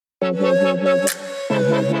Hey,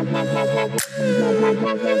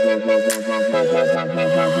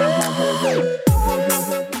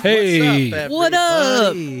 What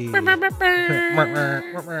up?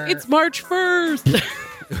 It's March 1st.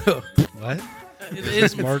 What? It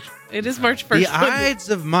is March. It is March 1st. The Ides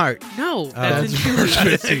of March. No, that's in 2 March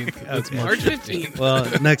weeks. 15th. That's March 15th. Well,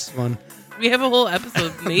 next one. We have a whole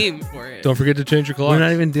episode name for it. Don't forget to change your clocks. We're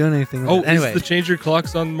not even doing anything. Oh, with it. Anyway, is the change your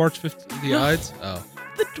clocks on March 15th? The Ides? Oh.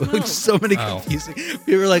 The 12th. so many Oh. confusing.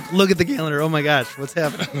 We were like, look at the calendar. Oh my gosh, what's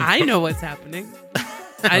happening? I know what's happening.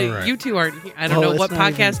 All right. You two aren't here. I don't Oh, know it's what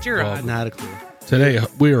not podcast even- you're well, on. Not a clue. Today,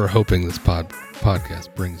 we are hoping this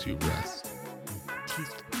podcast brings you rest.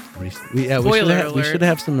 We Spoiler we alert. should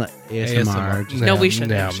have some ASMR. Just No, we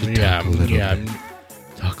shouldn't. Yeah, talk a little yeah. bit.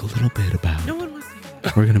 Talk a little bit about. No one wants to hear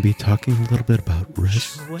that. We're going to be talking a little bit about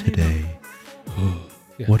rest What today.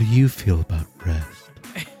 Yeah. What do you feel about rest?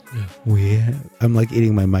 Yeah. I'm like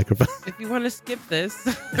eating my microphone. If you want to skip this,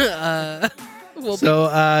 we'll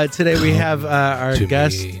So today we have our To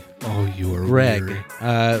guest me, oh, you are Greg, weary.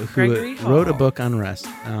 who Gregory wrote a Hall. book on rest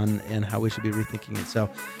and how we should be rethinking it. So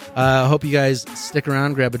I hope you guys stick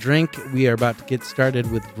around, grab a drink. We are about to get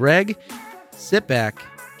started with Greg. Sit back,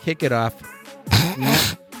 kick it off,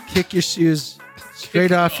 kick your shoes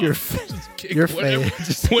straight off your your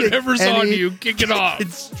face. Whatever's on Any- you, kick it off.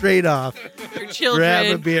 It's straight off. your children.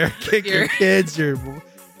 Grab a beer, kick your kids.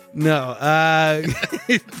 No.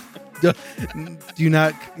 Do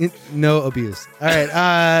not. No abuse. All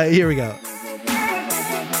right. Here we go.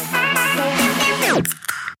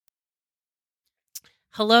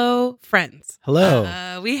 Hello, friends.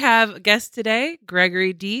 Hello. We have a guest today,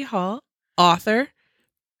 Gregory D. Hall, author,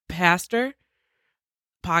 pastor,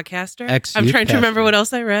 podcaster. Ex-youth I'm trying to remember pastor. what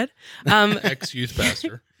else I read. Ex-youth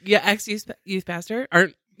pastor. Yeah, ex-youth pastor.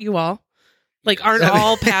 Aren't you all? Like, aren't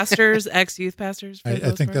all pastors ex-youth pastors? For the I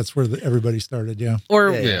most think part? that's where everybody started. Yeah.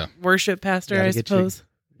 Or Yeah. worship pastor, Gotta I get suppose,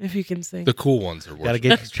 if you can sing. The cool ones are Got to worship.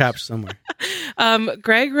 get your chops somewhere.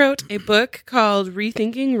 Greg wrote a book called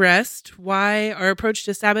Rethinking Rest, Why Our Approach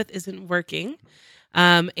to Sabbath Isn't Working.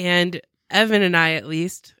 And Evan and I, at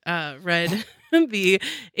least, read the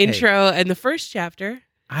intro and the first chapter.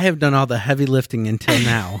 I have done all the heavy lifting until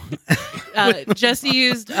now Jesse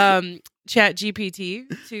used Chat GPT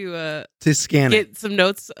to scan it. get some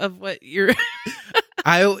notes of what you're...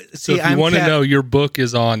 I So see. if you I'm want to cat- know, your book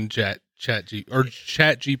is on Chat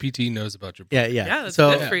GPT knows about your book. Yeah. Yeah, that's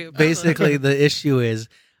So good for you. basically, the issue is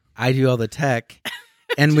I do all the tech,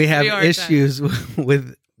 and we have We are issues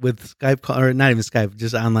with Skype call, or not even Skype,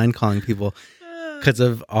 just online calling people because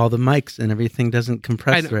of all the mics and everything doesn't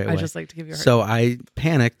compress I know, the right I way. just like to give you a hard So I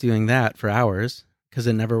panic doing that for hours because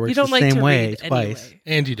it never works You don't the like same to way read twice. anyway.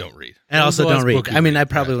 And you don't read. And When's the also don't last read. book you I mean, read? I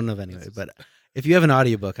probably Yeah. wouldn't have anyway. But if you have an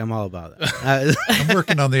audiobook, I'm all about that. I'm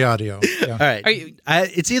working on the audio. Yeah. all right. Are you-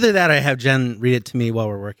 It's either that or I have Jen read it to me while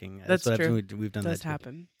we're working. That's what true. We've done does that. too.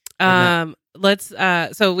 happen. But Let's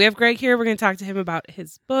so we have Greg here. We're going to talk to him about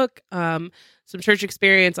his book, some church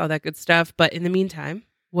experience, all that good stuff. But in the meantime,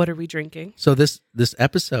 what are we drinking? So this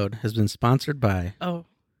episode has been sponsored by Oh,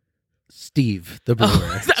 Steve, the brewer.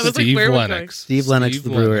 I was Steve like, where was Lennox. Steve Lennox, the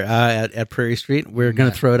brewer, at Prairie Street. We're going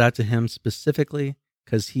to Yeah. throw it out to him specifically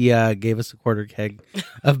because he gave us a quarter keg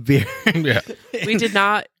of beer. Yeah. we did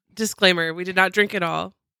not. Disclaimer: we did not drink it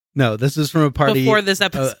all No, this is from a party before this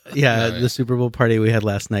episode. yeah, No, yeah. the Super Bowl party we had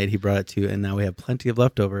last night. He brought it to, and now we have plenty of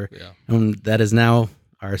leftover. Yeah. And that is now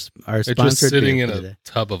our It's sponsored just sitting beer in for a the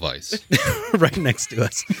tub of ice. day. right next to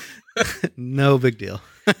us. No big deal.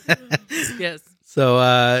 Yes.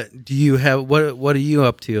 So, do you have what are you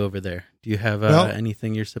up to over there? Do you have Well,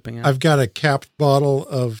 anything you're sipping on? I've got a capped bottle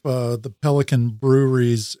of the Pelican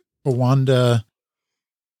Brewery's Kawanda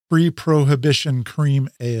Pre-Prohibition Cream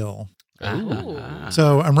Ale. Ah.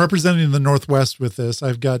 So I'm representing the Northwest with this.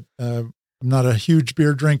 I've got, I'm not a huge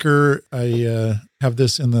beer drinker. I have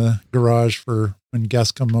this in the garage for when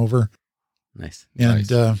guests come over. Nice. And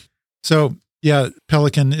Nice. so, yeah,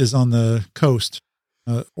 Pelican is on the coast,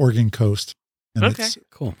 Oregon coast. And Okay. it's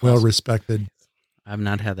Cool. well respected. I've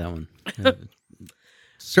not had that one.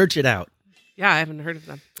 Search it out. Yeah, I haven't heard of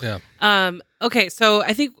them. Yeah. Okay, so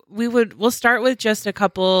I think we'll start with just a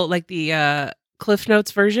couple, like the Cliff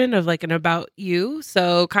Notes version of like an about you.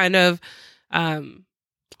 So kind of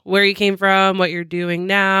where you came from, what you're doing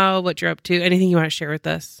now, what you're up to, anything you want to share with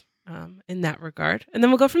us in that regard. And then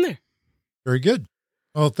we'll go from there. Very good.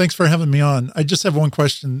 Well, thanks for having me on. I just have one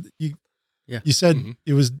question. You said Mhm.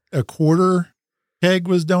 it was a quarter keg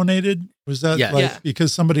was donated. Was that Yeah. like Yeah.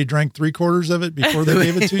 because somebody drank 3/4 of it before they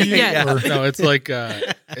gave it to you? Yeah. Or- No, it's like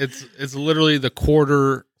it's literally the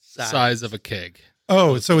quarter size of a keg.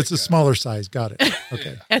 Oh, so it's a smaller size. Got it.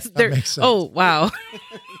 Okay. As That they're- makes sense. Oh, wow.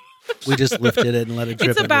 We just lifted it and let it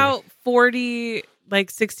drip. It's about 40,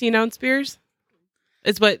 16-ounce beers.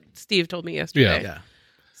 It's what Steve told me yesterday. Yeah.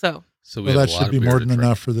 So So Well, have that a lot should of be beer more to than drink.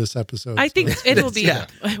 enough for this episode. I think so. it'll be. Yeah.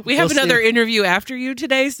 We have We'll another see. interview after you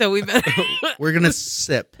today, so we better. We're gonna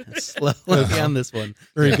sip slowly on this one.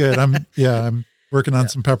 Very good. I'm working on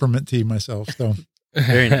some peppermint tea myself. So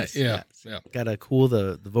Very nice. Yeah. Gotta cool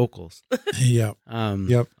the vocals. yeah.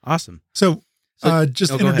 Yep. Awesome. So, So-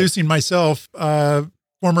 just go ahead. introducing myself,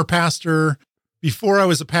 former pastor. Before I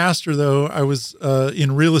was a pastor, though, I was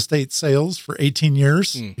in real estate sales for 18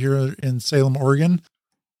 years here in Salem, Oregon.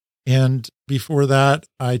 And before that,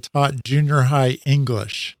 I taught junior high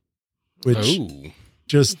English, which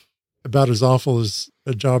just about as awful as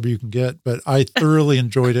a job you can get. But I thoroughly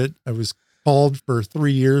enjoyed it. I was called for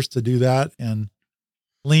 3 years to do that and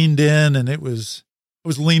leaned in, and I was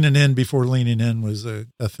leaning in before leaning in was a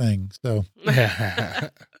thing. So,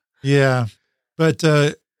 yeah. But,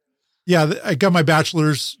 I got my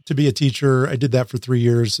bachelor's to be a teacher. I did that for 3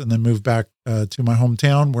 years and then moved back to my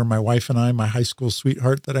hometown where my wife and I, my high school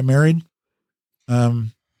sweetheart that I married,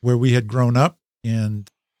 where we had grown up. And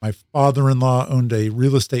my father-in-law owned a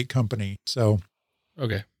real estate company. So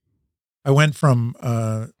Okay. I went from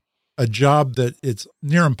a job that it's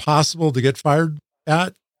near impossible to get fired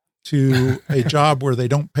at to a job where they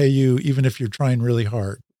don't pay you even if you're trying really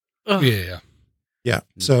hard. Ugh. Yeah. Yeah.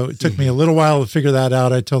 So it took me a little while to figure that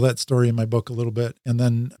out. I tell that story in my book a little bit. And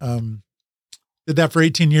then did that for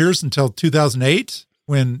 18 years until 2008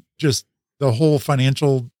 when just the whole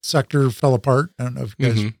financial sector fell apart. I don't know if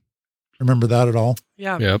you guys remember that at all.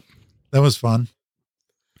 Yeah. Yep. That was fun.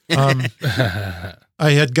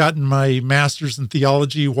 I had gotten my master's in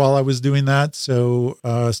theology while I was doing that. So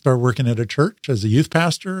started working at a church as a youth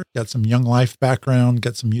pastor, got some young life background,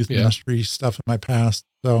 got some youth ministry stuff in my past.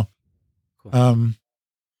 So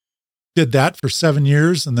did that for 7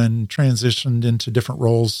 years and then transitioned into different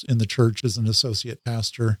roles in the church as an associate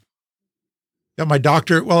pastor. Got my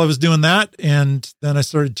doctorate while I was doing that. And then I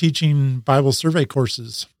started teaching Bible survey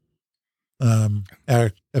courses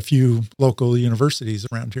at a few local universities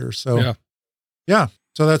around here. So,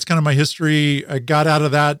 so that's kind of my history. I got out of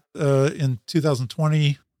that in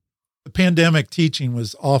 2020. The pandemic teaching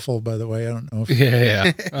was awful, by the way. I don't know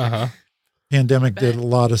if pandemic did a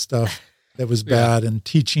lot of stuff that was bad, and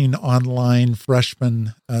teaching online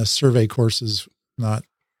freshman survey courses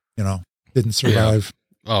didn't survive.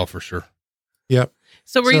 Oh, for sure. Yep.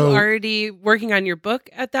 So were you already working on your book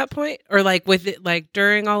at that point, or with it,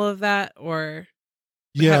 during all of that, or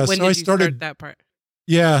yeah? when So did I you started start that part.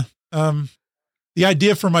 Yeah. The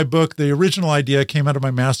idea for my book, the original idea came out of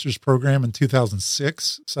my master's program in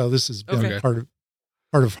 2006. So this has been part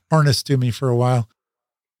of harness to me for a while.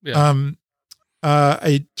 Yeah.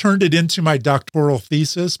 I turned it into my doctoral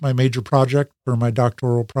thesis, my major project for my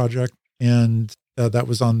doctoral project. And that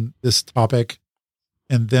was on this topic.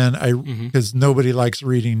 And then because nobody likes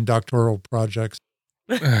reading doctoral projects,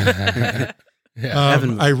 I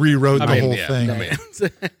rewrote the whole thing.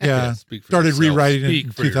 Started rewriting it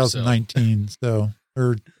in 2019. So,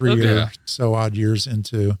 or 3 or so odd years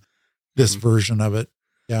into this version of it.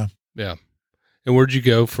 Yeah. Yeah. And where'd you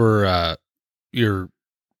go for your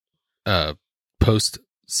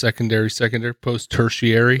post-tertiary?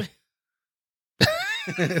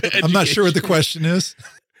 I'm not sure what the question is.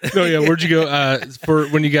 No, yeah. Where'd you go for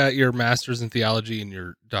when you got your master's in theology in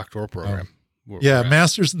your doctoral program?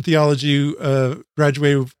 Master's in theology,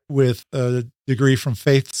 graduated with a degree from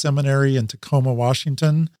Faith Seminary in Tacoma,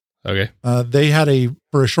 Washington. Okay.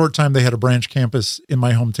 For a short time, they had a branch campus in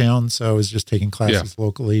my hometown. So I was just taking classes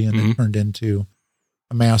locally, and it turned into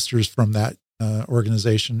a master's from that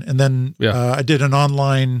organization. And then I did an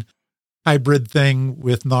online hybrid thing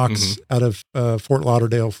with Knox out of Fort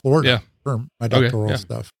Lauderdale, Florida for my doctoral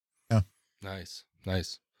stuff. Yeah. Nice.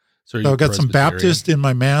 So I got some Baptist in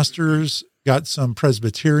my master's, got some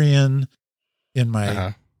Presbyterian in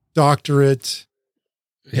my doctorate.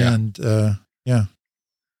 And I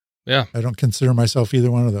don't consider myself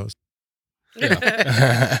either one of those.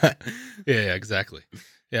 Yeah, exactly.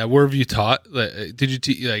 Yeah, where have you taught? Did you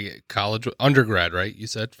teach college, undergrad, right? You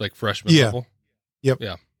said freshman level? Yep.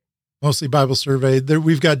 Yeah. Mostly Bible survey. There,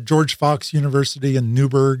 we've got George Fox University in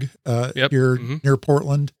Newburgh here near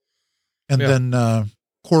Portland. And then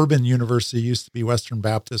Corbin University used to be Western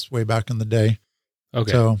Baptist way back in the day.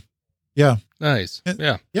 Okay. So, yeah. Nice.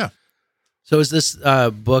 Yeah. Yeah. So is this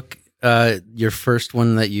book your first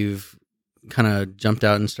one that you've kind of jumped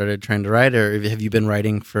out and started trying to write, or have you been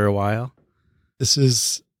writing for a while? This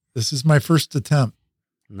is my first attempt.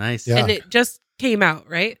 Nice. Yeah. And it just came out,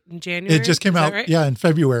 right? In January? It just came out, right? in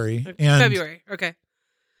February. Okay. And February. Okay.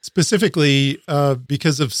 specifically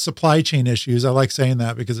because of supply chain issues. I like saying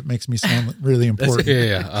that because it makes me sound really important.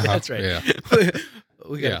 That's right. Yeah.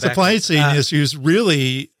 We Yeah. Supply chain issues,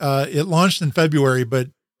 really, it launched in February, but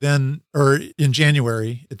then, or in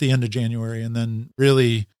January, at the end of January, and then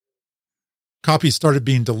really copies started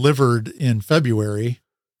being delivered in February,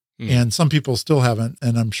 and some people still haven't.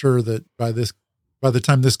 And I'm sure that by the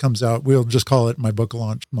time this comes out, we'll just call it my book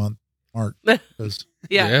launch month, March.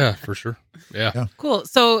 Yeah. For sure. Yeah. Cool.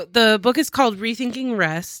 So the book is called Rethinking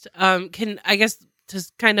Rest. Can I guess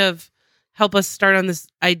just kind of help us start on this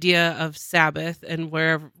idea of Sabbath and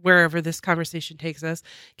wherever this conversation takes us.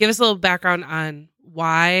 Give us a little background on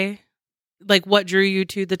why, like what drew you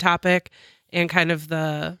to the topic and kind of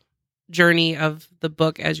the journey of the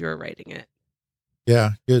book as you were writing it.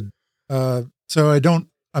 Yeah, good. So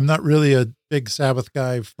I'm not really a big Sabbath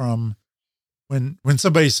guy. From when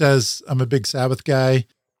somebody says I'm a big Sabbath guy,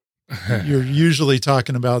 you're usually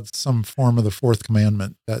talking about some form of the fourth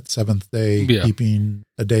commandment, that seventh day, keeping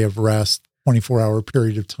a day of rest, 24-hour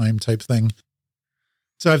period of time type thing.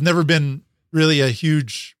 So I've never been really a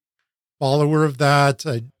huge follower of that.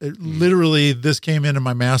 Literally, this came into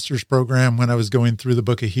my master's program when I was going through the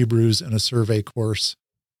book of Hebrews in a survey course.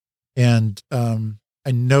 And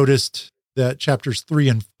I noticed that chapters 3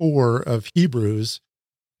 and 4 of Hebrews,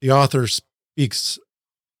 the author speaks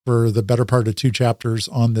for the better part of 2 chapters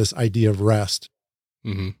on this idea of rest.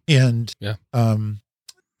 And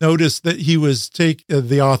notice that he was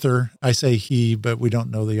the author. I say he, but we don't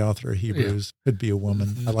know the author of Hebrews. Could be a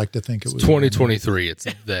woman. I like to think it was 2023. It's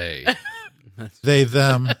they. They,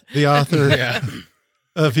 them, the author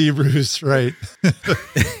of Hebrews, right?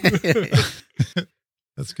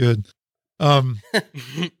 That's good. I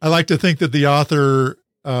like to think that the author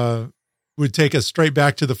would take us straight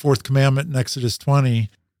back to the fourth commandment in Exodus 20.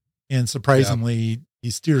 And surprisingly, he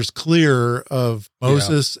steers clear of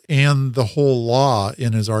Moses and the whole law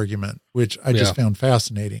in his argument, which I just found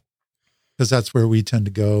fascinating because that's where we tend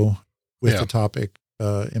to go with the topic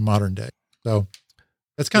in modern day. So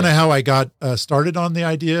that's kind of how I got started on the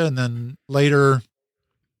idea. And then later,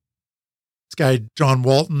 this guy, John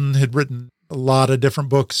Walton, had written a lot of different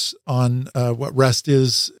books on what rest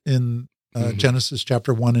is in Genesis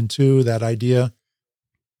chapter 1 and 2, that idea.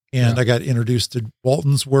 And I got introduced to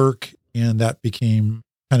Walton's work, and that became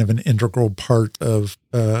kind of an integral part of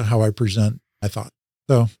how I present my thought.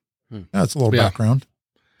 So that's a little background.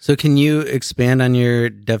 So can you expand on your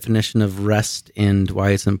definition of rest and why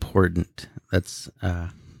it's important? That's, I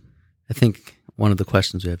think, one of the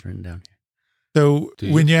questions we have written down here. So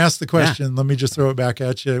when you ask the question, let me just throw it back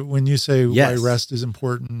at you. When you say why rest is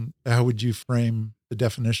important, how would you frame the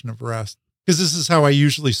definition of rest? Because this is how I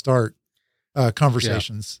usually start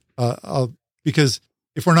conversations. Because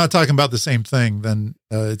if we're not talking about the same thing, then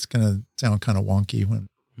it's going to sound kind of wonky when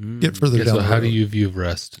we get further down. So the how road. do you view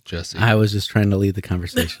rest, Jesse? I was just trying to lead the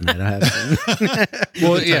conversation. I don't have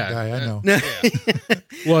Well, guy, I know.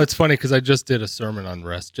 Well, it's funny because I just did a sermon on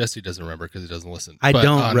rest. Jesse doesn't remember because he doesn't listen. I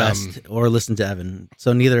don't rest or listen to Evan,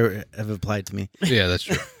 so neither have applied to me. Yeah, that's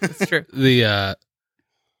true. That's true. The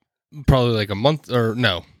probably like a month, or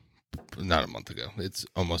no, not a month ago. It's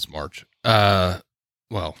almost March.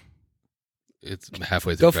 Well, it's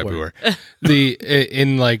halfway through February.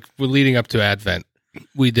 In like leading up to Advent,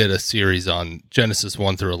 we did a series on Genesis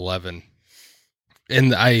 1 through 11,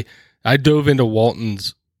 and I dove into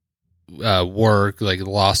Walton's work, like the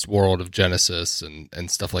Lost World of Genesis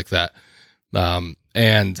and stuff like that,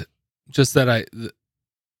 and just that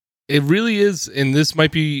it really is, and this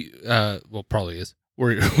might be probably is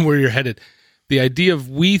where you're headed. The idea of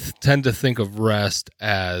we tend to think of rest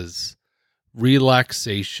as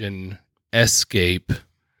relaxation, escape,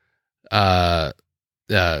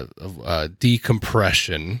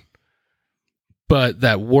 decompression, but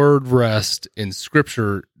that word rest in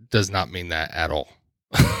Scripture does not mean that at all.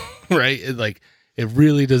 Right? It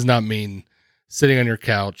really does not mean sitting on your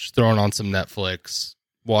couch, throwing on some Netflix,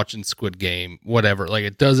 watching Squid Game, whatever. Like,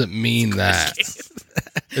 it doesn't mean that.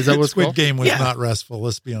 Is that what's Squid called? Game was not restful,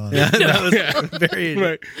 let's be honest. Very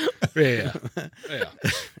right. Yeah.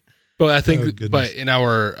 But I think, but in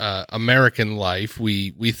our American life,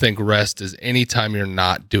 we think rest is anytime you're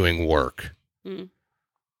not doing work.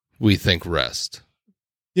 We think rest.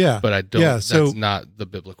 Yeah. But I don't. Yeah, that's not the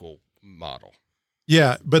biblical model.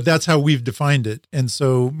 Yeah, but that's how we've defined it. And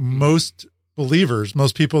so most believers,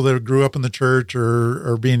 most people that grew up in the church or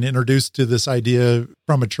are being introduced to this idea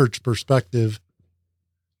from a church perspective,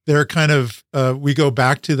 they're kind of, we go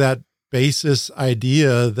back to that basis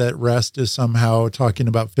idea that rest is somehow talking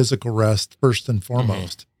about physical rest first and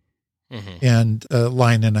foremost. and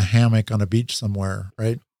lying in a hammock on a beach somewhere,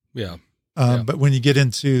 right? Yeah. But when you get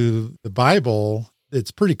into the Bible,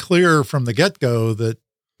 it's pretty clear from the get-go that,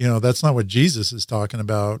 that's not what Jesus is talking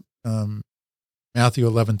about. Matthew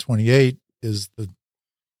 11:28 is the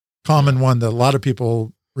common one that a lot of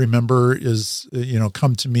people remember is,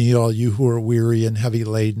 come to me, all you who are weary and heavy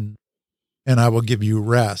laden, and I will give you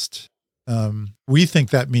rest. We think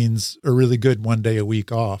that means a really good one day a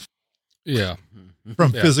week off. Yeah.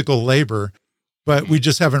 From physical labor, but we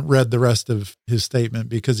just haven't read the rest of his statement,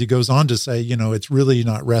 because he goes on to say, it's really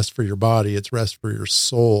not rest for your body, it's rest for your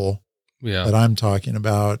soul that I'm talking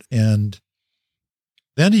about. And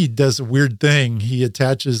then he does a weird thing. He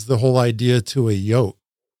attaches the whole idea to a yoke.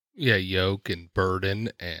 Yeah, yoke and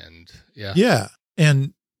burden and Yeah.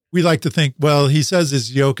 And we like to think, well, he says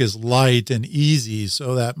his yoke is light and easy,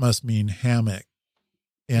 so that must mean hammock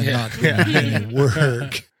and not doing any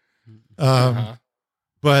work.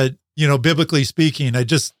 But, biblically speaking, I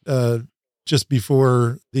just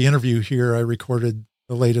before the interview here, I recorded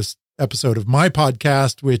the latest episode of my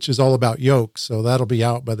podcast, which is all about yokes. So that'll be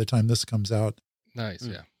out by the time this comes out. Nice.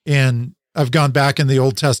 Yeah. And I've gone back in the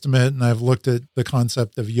Old Testament and I've looked at the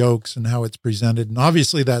concept of yokes and how it's presented. And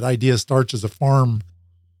obviously that idea starts as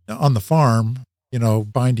on the farm,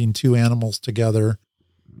 binding two animals together.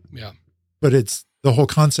 Yeah. But the whole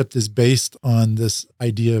concept is based on this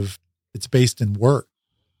idea of it's based in work.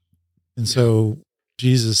 And so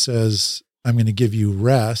Jesus says, I'm going to give you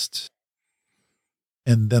rest.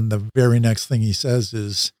 And then the very next thing he says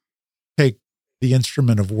is, take the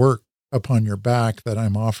instrument of work upon your back that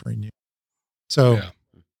I'm offering you. So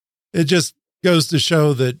it just goes to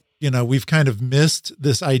show that, we've kind of missed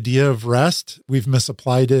this idea of rest. We've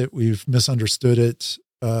misapplied it. We've misunderstood it.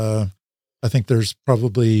 I think there's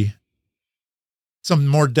probably some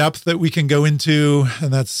more depth that we can go into.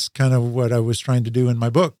 And that's kind of what I was trying to do in my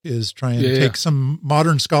book, is try and take some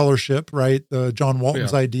modern scholarship, right? John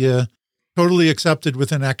Walton's idea, totally accepted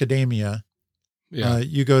within academia. Yeah.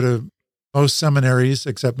 You go to most seminaries,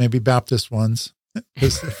 except maybe Baptist ones,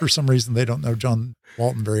 because for some reason they don't know John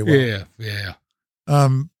Walton very well. Yeah.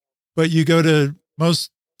 But you go to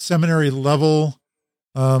most seminary level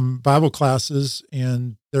Bible classes,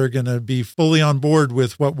 and they're going to be fully on board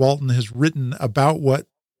with what Walton has written about what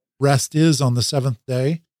rest is on the seventh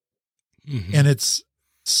day. Mm-hmm. And it's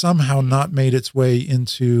somehow not made its way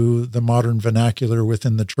into the modern vernacular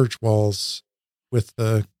within the church walls with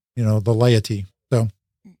the laity. So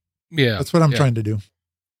that's what I'm trying to do.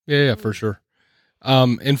 Yeah, for sure.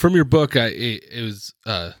 And from your book, I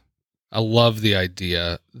love the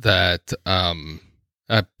idea that,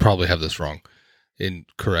 I probably have this wrong and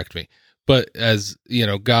correct me, but as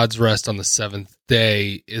God's rest on the seventh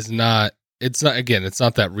day it's not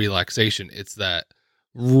that relaxation. It's that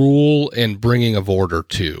rule and bringing of order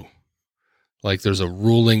to, like there's a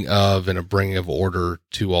ruling of and a bringing of order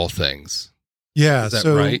to all things. Yeah. Is that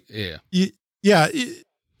right? Yeah.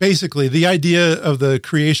 Basically, the idea of the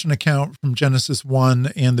creation account from Genesis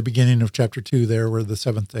 1 and the beginning of chapter 2 there, where the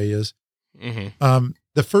seventh day is,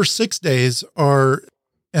 the first 6 days are,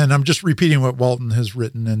 and I'm just repeating what Walton has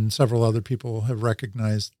written and several other people have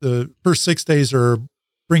recognized, the first 6 days are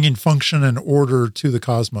bringing function and order to the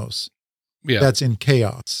cosmos. Yeah. That's in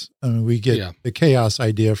chaos. I mean, we get the chaos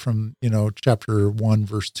idea from, chapter 1,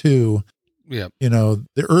 verse 2. Yeah.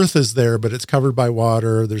 The earth is there, but it's covered by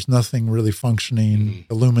water. There's nothing really functioning. Mm-hmm.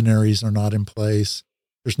 The luminaries are not in place.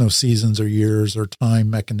 There's no seasons or years or time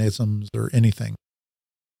mechanisms or anything.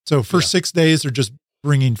 So first 6 days are just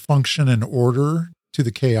bringing function and order to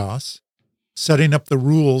the chaos, setting up the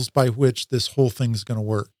rules by which this whole thing's going to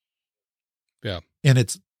work. Yeah. And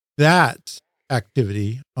it's that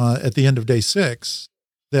activity at the end of day 6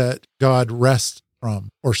 that God rests from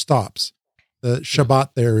or stops. The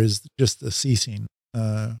Shabbat there is just the ceasing.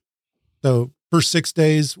 So first 6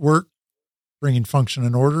 days work, bringing function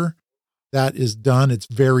and order. That is done. It's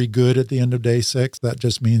very good at the end of day 6. That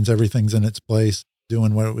just means everything's in its place,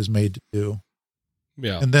 doing what it was made to do.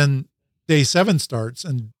 Yeah. And then day 7 starts,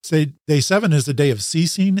 and day 7 is the day of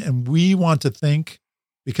ceasing. And we want to think,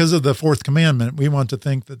 because of the fourth commandment, we want to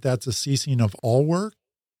think that that's a ceasing of all work.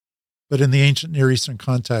 But in the ancient Near Eastern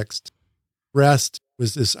context, rest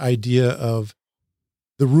was this idea of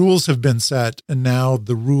the rules have been set and now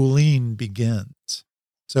the ruling begins.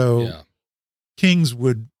 So kings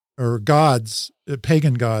or gods,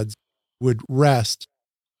 pagan gods would rest,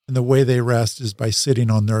 and the way they rest is by sitting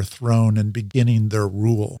on their throne and beginning their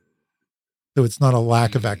rule. So it's not a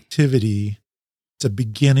lack of activity, it's a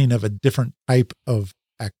beginning of a different type of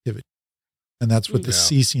activity. And that's what the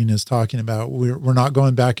ceasing is talking about. We're not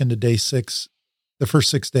going back into day 6, the first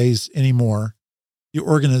 6 days anymore. the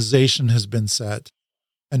organization has been set,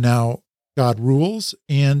 and now God rules,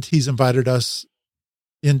 and he's invited us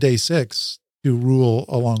in day 6 to rule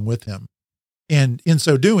along with him. And in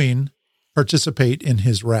so doing, participate in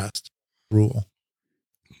his rest rule.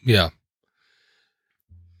 Yeah.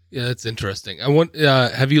 Yeah, that's interesting. I want.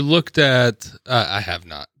 Have you looked at? I have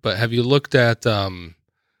not, but have you looked at the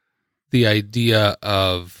idea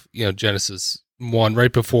of Genesis 1,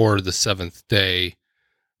 right before the 7th day,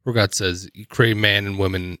 where God says, "You create man and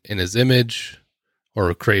woman in His image,"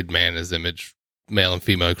 or create man in His image, male and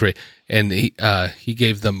female, and He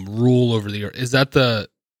gave them rule over the earth. Is that the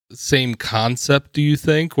same concept? Do you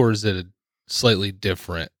think, or is it a slightly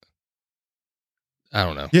different? I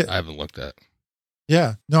don't know. Yeah. I haven't looked at.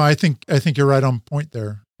 Yeah, no, I think you're right on point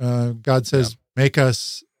there. God says, "Make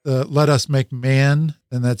us, let us make man,"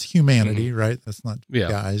 and that's humanity, right? That's not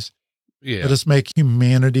guys. Yeah. Let us make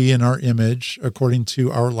humanity in our image, according to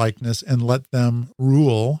our likeness, and let them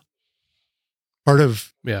rule. Part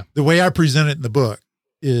of the way I present it in the book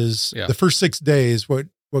is the first 6 days. What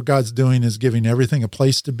God's doing is giving everything a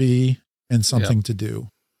place to be and something to do.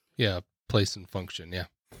 Yeah, place and function. Yeah.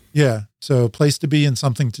 Yeah, so place to be and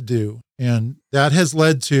something to do. And that has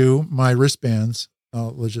led to my wristbands.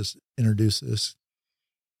 Let's just introduce this.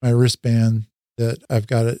 My wristband that I've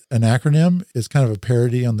got an acronym. It's kind of a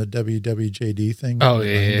parody on the WWJD thing. Oh,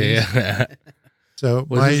 yeah. So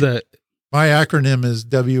what is that? My acronym is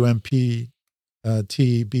WMP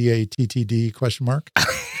TBATTD ?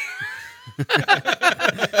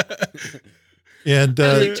 And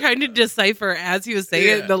I was trying to decipher as he was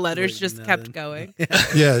saying it, the letters just kept going.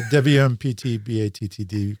 Yeah,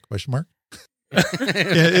 WMPTBATTD ?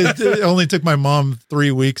 It only took my mom 3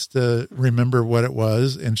 weeks to remember what it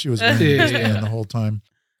was, and she was wearing the whole time.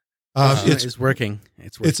 It's working.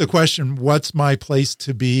 It's a question: what's my place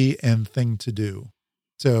to be and thing to do?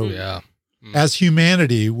 So, as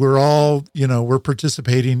humanity, we're all we're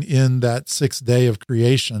participating in that 6th day of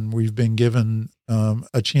creation. We've been given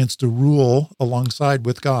a chance to rule alongside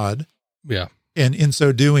with God. Yeah, and in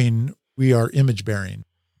so doing, we are image bearing.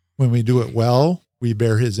 When we do it well, we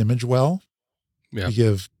bear His image well. Yeah.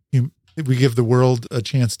 We give the world a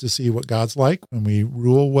chance to see what God's like when we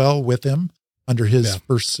rule well with Him under His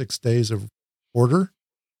first 6 days of order.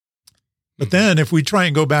 But then if we try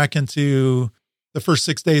and go back into the first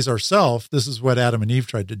 6 days ourselves, this is what Adam and Eve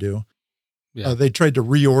tried to do. Yeah. They tried to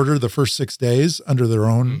reorder the first 6 days under their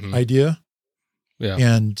own idea. Yeah.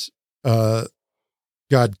 And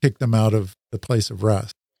God kicked them out of the place of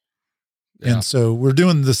rest. Yeah. And so we're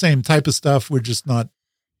doing the same type of stuff. We're just not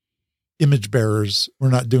image bearers.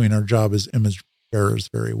 We're not doing our job as image bearers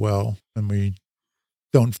very well, and we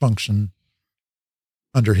don't function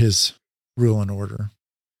under His rule and order.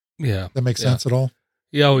 Yeah. That makes sense at all?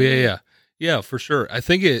 Yeah. Oh, yeah. Yeah, for sure. I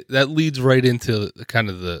think that leads right into kind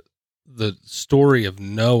of the story of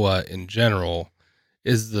Noah in general,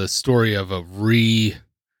 is the story of a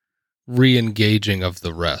re-engaging of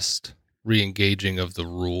the rest, re-engaging of the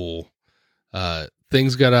rule.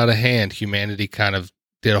 Things got out of hand. Humanity kind of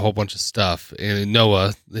did a whole bunch of stuff. And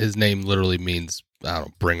Noah, his name literally means, I don't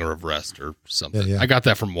know, bringer of rest or something. Yeah. I got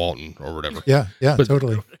that from Walton or whatever. Yeah, but,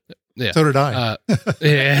 totally. Yeah. So did I.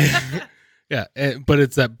 Yeah. Yeah. But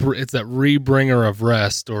it's that re-bringer of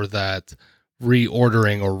rest, or that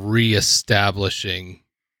reordering or reestablishing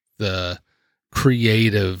the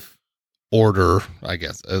creative order, I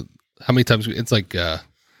guess. How many times it's like a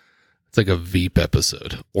Veep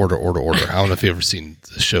episode. Order. I don't know if you've ever seen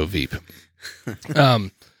the show Veep. But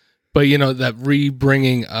that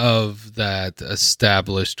rebringing of that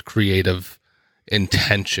established creative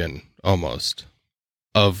intention, almost,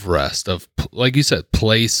 of rest, of, like you said,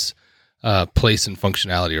 place and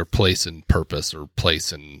functionality, or place and purpose, or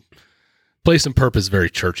place and purpose. Very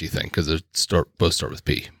churchy thing, because they both start with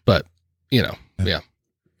P. But yeah.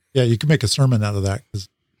 You can make a sermon out of that, because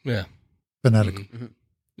phonetic. Mm-hmm.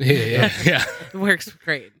 Yeah. It works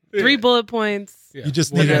great. 3 bullet points. Yeah. You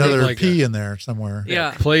just need another P in there somewhere.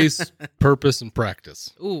 Yeah. Place, purpose, and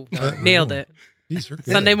practice. Ooh, nailed it. These are good.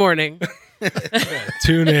 Sunday morning.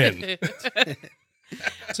 Tune in.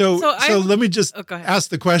 So let me just ask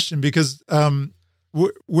the question, because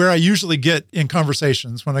where I usually get in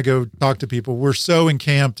conversations when I go talk to people, we're so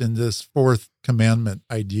encamped in this 4th commandment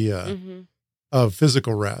idea of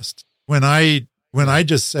physical rest. When I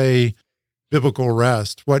just say biblical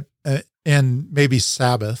rest, and maybe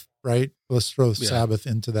Sabbath, right? Let's throw Sabbath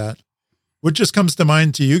into that. What just comes to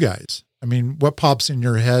mind to you guys? I mean, what pops in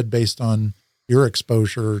your head based on your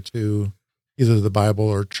exposure to either the Bible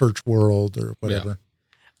or church world or whatever?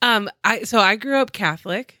 I grew up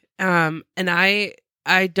Catholic, and I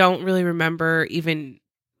don't really remember even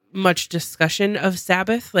much discussion of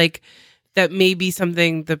Sabbath. Like that may be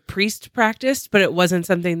something the priest practiced, but it wasn't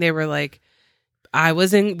something they were like,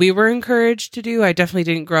 we were encouraged to do. I definitely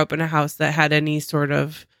didn't grow up in a house that had any sort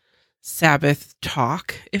of Sabbath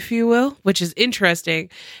talk, if you will, which is interesting.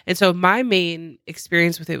 And so my main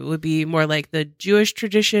experience with it would be more like the Jewish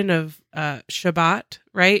tradition of Shabbat,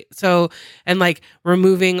 right? So, and like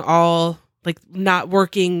removing all, like not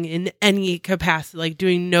working in any capacity, like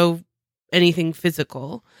doing anything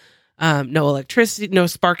physical, no electricity, no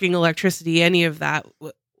sparking electricity, any of that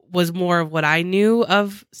was more of what I knew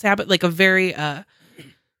of Sabbath, like a very, I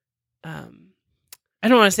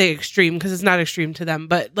don't want to say extreme because it's not extreme to them,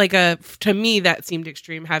 but like to me, that seemed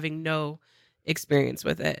extreme having no experience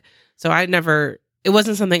with it. So it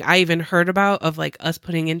wasn't something I even heard about of like us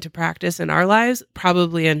putting into practice in our lives,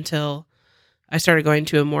 probably until I started going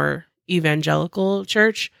to a more evangelical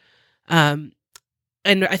church. And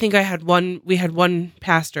I think we had one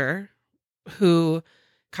pastor who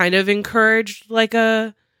kind of encouraged like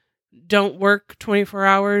don't work 24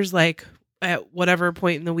 hours, like at whatever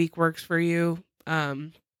point in the week works for you.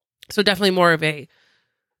 So definitely more of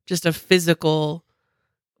just a physical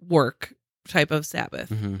work type of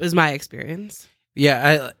Sabbath is my experience.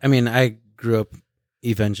 Yeah. I mean, I grew up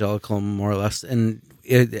evangelical more or less, and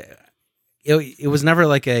it was never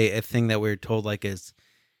like a thing that we were told like is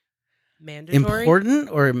mandatory, important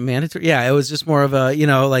or mandatory. Yeah. It was just more of a,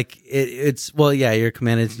 like it's, well, yeah, you're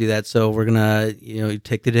commanded to do that. So we're going to,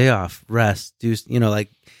 take the day off, rest, do,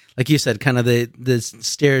 like you said, kind of the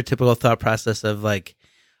stereotypical thought process of like,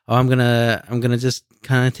 oh, I'm gonna just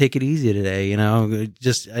kind of take it easy today,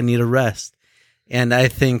 I need a rest, and I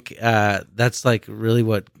think that's like really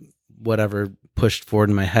whatever pushed forward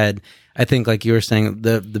in my head. I think, like you were saying,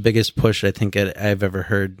 the biggest push I think I've ever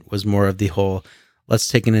heard was more of the whole, let's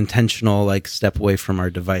take an intentional like step away from our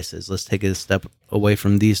devices. Let's take a step away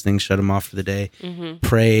from these things, shut them off for the day,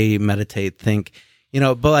 pray, meditate, think,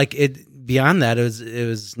 but like beyond that, it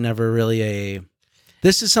was never really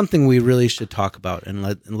this is something we really should talk about, and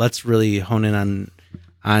let's really hone in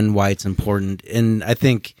on why it's important. And I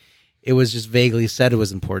think it was just vaguely said it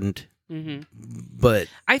was important, but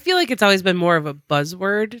I feel like it's always been more of a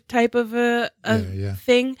buzzword type of a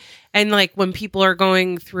thing. And like when people are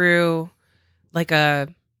going through like a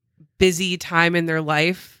busy time in their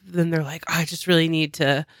life, then they're like, oh, I just really need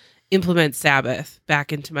to implement Sabbath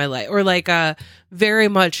back into my life, or like very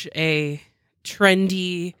much a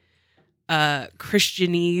trendy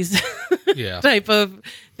Christianese type of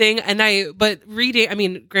thing. But reading, I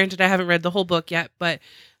mean, granted, I haven't read the whole book yet, but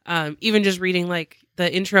even just reading like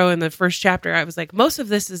the intro and the first chapter, I was like, most of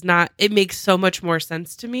this is not, it makes so much more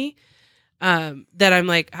sense to me that I'm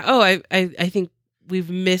like, oh, I think we've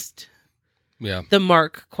missed the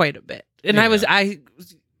mark quite a bit. And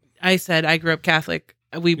I said I grew up Catholic.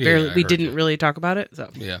 We didn't really talk about it. So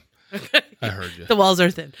yeah, I heard you. The walls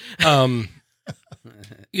are thin.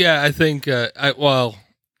 Yeah, I think.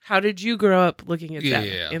 How did you grow up looking at that?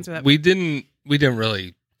 Yeah. Answer that. We didn't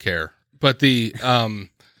really care, but the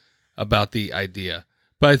about the idea.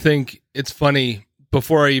 But I think it's funny.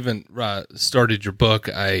 Before I even started your book,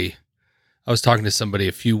 I was talking to somebody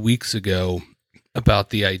a few weeks ago about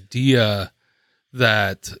the idea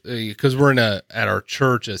that because we're at our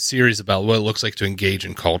church a series about what it looks like to engage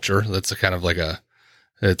in culture. That's a kind of like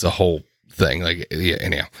it's a whole thing. Like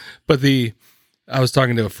anyhow, but I was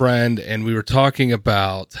talking to a friend and we were talking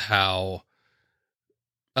about how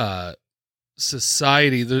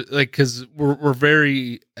society, like, because we're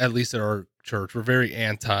very, at least at our church, we're very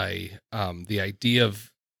anti the idea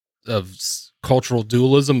of cultural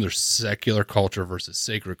dualism. There's secular culture versus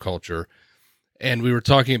sacred culture. And we were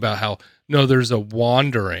talking about how, no, there's a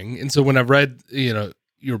wandering. And so when I read,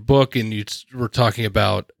 your book and you were talking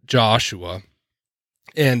about Joshua,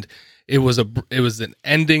 and it was an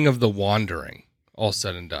ending of the wandering, all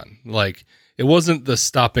said and done. Like, it wasn't the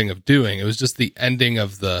stopping of doing, it was just the ending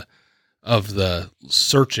of the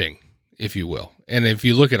searching, if you will. And if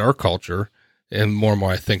you look at our culture, and more and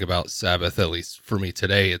more I think about Sabbath, at least for me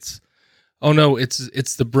today, it's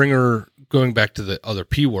the bringer, going back to the other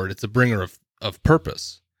P word, it's the bringer of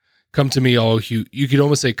purpose. Come to me, all you could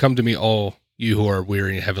almost say, come to me, all you who are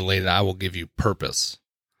weary and heavy laden, I will give you purpose.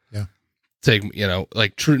 Yeah. Take,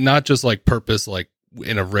 like true, not just like purpose, like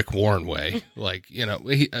in a Rick Warren way, like,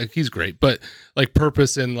 he's great, but like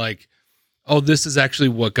purpose in like, oh, this is actually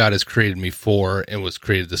what God has created me for and was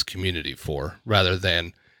created this community for, rather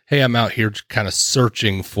than, hey, I'm out here kind of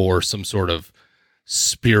searching for some sort of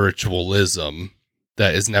spiritualism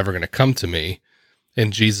that is never going to come to me.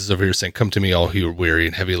 And Jesus over here saying, come to me, all who are weary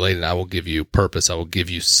and heavy laden, I will give you purpose. I will give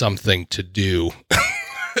you something to do.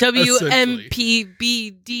 WMPBD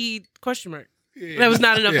question mark. That was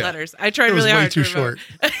not enough letters. I tried really hard. Too short.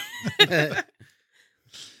 But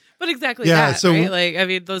exactly that, right? Like, I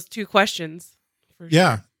mean, those two questions. For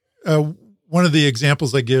sure. One of the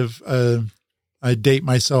examples I give, I date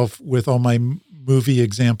myself with all my movie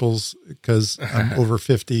examples because I'm over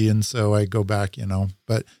 50, and so I go back,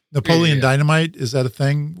 But Napoleon Dynamite, is that a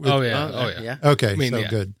thing? Oh yeah. Okay,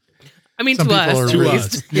 good. I mean, Some to people us, are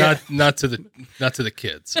us, not to the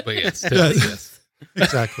kids, but yes, yes.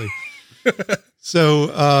 Exactly.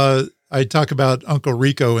 So I talk about Uncle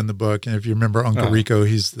Rico in the book, and if you remember Uncle Rico,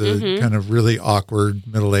 he's the kind of really awkward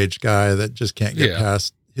middle-aged guy that just can't get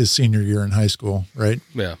past his senior year in high school, right?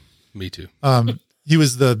 Yeah, me too. He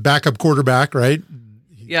was the backup quarterback, right?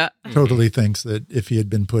 He totally thinks that if he had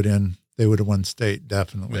been put in, they would have won state,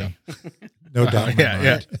 definitely. Yeah. No doubt in my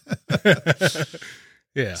mind.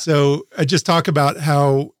 Yeah. So I just talk about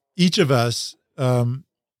how each of us,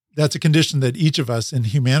 that's a condition that each of us in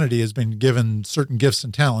humanity has been given certain gifts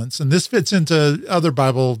and talents. And this fits into other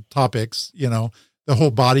Bible topics, the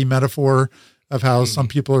whole body metaphor of how some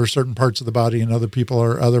people are certain parts of the body and other people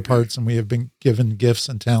are other parts, and we have been given gifts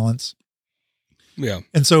and talents. Yeah.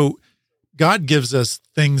 And so God gives us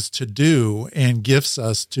things to do and gifts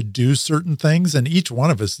us to do certain things, and each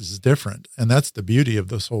one of us is different. And that's the beauty of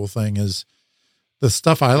this whole thing is the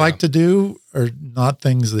stuff I like to do are not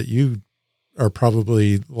things that you are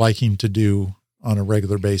probably liking to do on a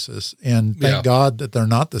regular basis. And thank God that they're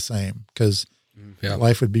not the same, because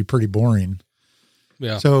life would be pretty boring.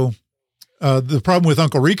 Yeah. So the problem with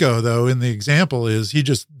Uncle Rico, though, in the example is he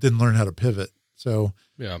just didn't learn how to pivot. So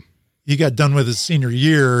he got done with his senior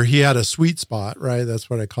year. He had a sweet spot, right? That's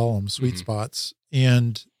what I call them, sweet spots.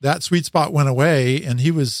 And that sweet spot went away, and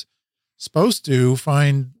he was supposed to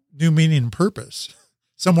find new meaning and purpose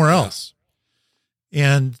somewhere else.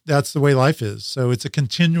 And that's the way life is. So it's a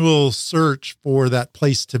continual search for that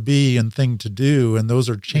place to be and thing to do. And those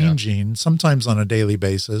are changing sometimes on a daily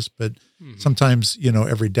basis, but sometimes,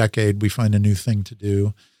 every decade we find a new thing to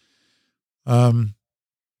do.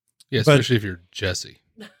 Especially if you're Jesse.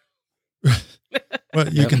 Well,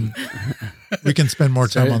 we can spend more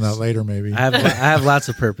time on that later, maybe. I have lots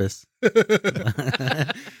of purpose.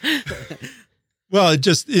 Well,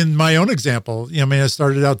 just in my own example, I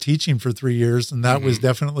started out teaching for 3 years, and that was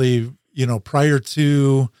definitely, prior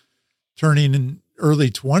to turning in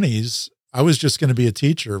early 20s, I was just going to be a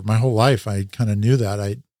teacher my whole life. I kind of knew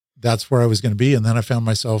that that's where I was going to be. And then I found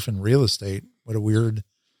myself in real estate. What a weird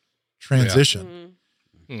transition.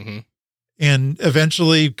 And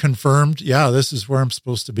eventually confirmed, this is where I'm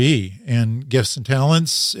supposed to be, and gifts and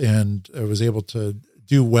talents. And I was able to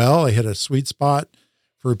do well. I hit a sweet spot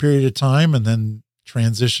for a period of time and then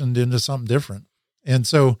transitioned into something different. And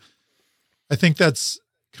so I think that's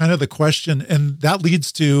kind of the question. And that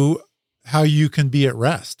leads to how you can be at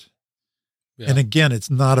rest. Yeah. And again,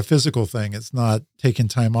 it's not a physical thing. It's not taking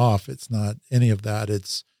time off. It's not any of that.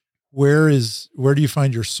 It's where do you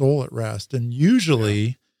find your soul at rest? And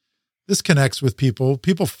usually this connects with people.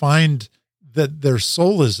 People find that their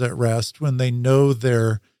soul is at rest when they know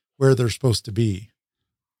where they're supposed to be.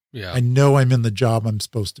 Yeah. I know I'm in the job I'm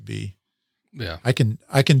supposed to be. Yeah. I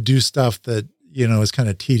can do stuff that, is kind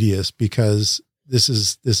of tedious because this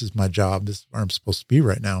is my job. This is where I'm supposed to be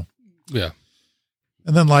right now. Yeah.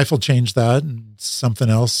 And then life will change that, and something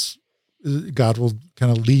else, God will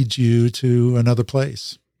kind of lead you to another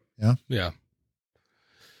place. Yeah. Yeah.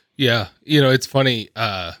 Yeah. It's funny.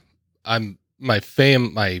 My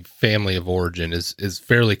family of origin is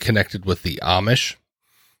fairly connected with the Amish,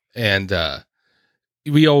 and,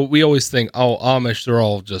 we always think, Amish, they're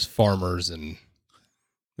all just farmers and,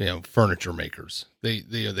 furniture makers. They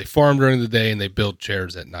farm during the day and they build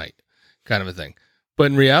chairs at night, kind of a thing. But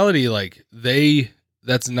in reality,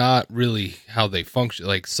 that's not really how they function.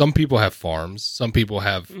 Like, some people have farms, some people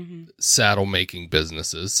have saddle making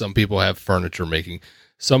businesses, some people have furniture making,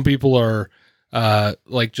 some people are,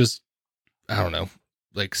 just, I don't know,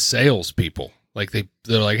 like salespeople. Like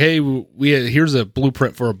they're like, hey, here's a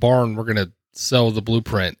blueprint for a barn. We're going to sell the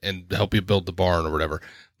blueprint and help you build the barn or whatever.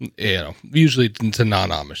 Usually to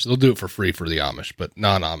non-Amish. They'll do it for free for the Amish, but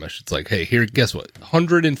non-Amish, it's like, hey, here, guess what?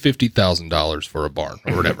 $150,000 for a barn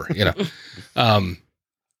or whatever,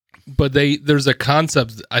 But there's a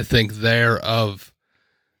concept, I think, there of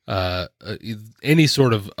any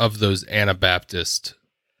sort of those Anabaptist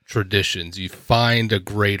traditions. You find a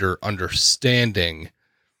greater understanding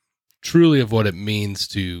truly of what it means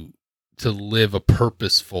to live a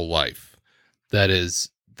purposeful life that is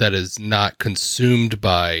not consumed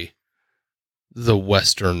by the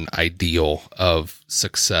Western ideal of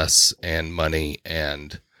success and money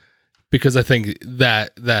and because I think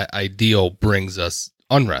that ideal brings us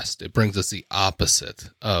unrest. It brings us the opposite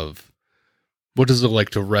of what does it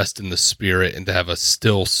like to rest in the spirit and to have a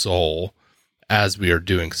still soul as we are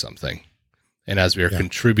doing something and as we are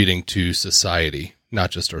contributing to society,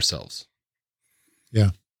 not just ourselves.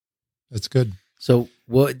 Yeah, that's good. So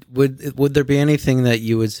would there be anything that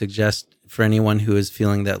you would suggest for anyone who is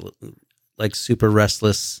feeling that like super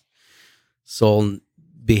restless soul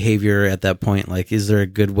behavior at that point? Like, is there a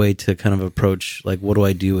good way to kind of approach, like, what do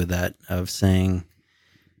I do with that, of saying,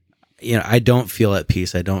 you know, I don't feel at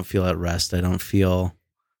peace, I don't feel at rest, I don't feel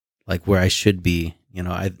like where I should be. You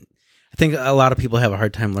know, I think a lot of people have a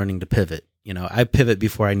hard time learning to pivot. You know, I pivot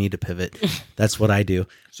before I need to pivot. That's what I do.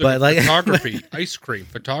 So but like photography, ice cream,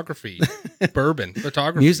 photography, bourbon,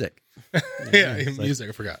 photography, music. Music.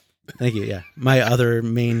 I forgot. Thank you. Yeah, my other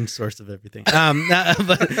main source of everything.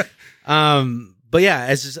 But yeah,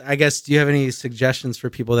 it's just, I guess, do you have any suggestions for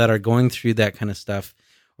people that are going through that kind of stuff,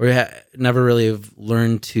 or never really have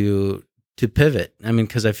learned to pivot? I mean,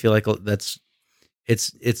 because I feel like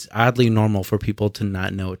it's oddly normal for people to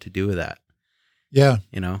not know what to do with that. Yeah,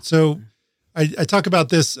 you know. So I talk about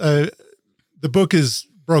this. The book is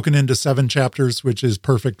broken into 7 chapters, which is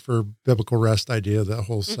perfect for biblical rest idea, the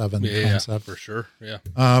whole 7 concept. Yeah, for sure. Yeah.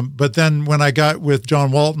 But then when I got with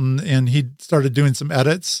John Walton and he started doing some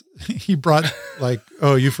edits, he brought like,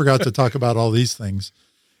 oh, you forgot to talk about all these things.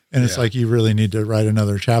 And it's like, you really need to write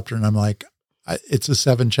another chapter. And I'm like, it's a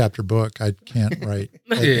 7-chapter book. I can't write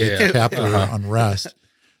a chapter on rest.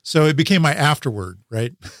 So it became my afterword,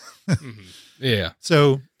 right? Mm-hmm. Yeah.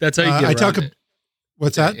 So that's how you get around it.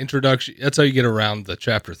 What's that? Introduction. That's how you get around the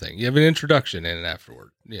chapter thing. You have an introduction and an afterward.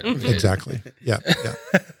 Yeah. Exactly. Yeah.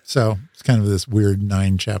 So it's kind of this weird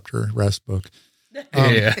 9-chapter rest book.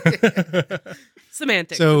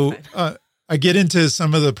 Semantics. So I get into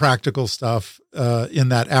some of the practical stuff in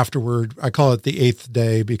that afterward. I call it the 8th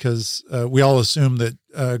day because we all assume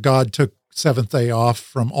that God took 7th day off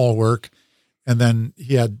from all work. And then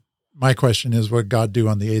my question is, what God do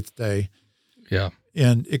on the 8th day? Yeah.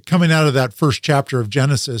 And coming out of that first chapter of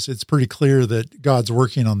Genesis, it's pretty clear that God's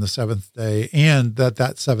working on the 7th day and that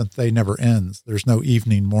 7th day never ends. There's no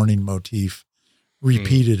evening, morning motif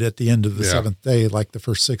repeated at the end of the 7th day like the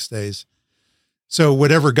first 6 days. So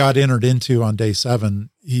whatever God entered into on day 7,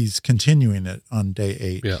 he's continuing it on day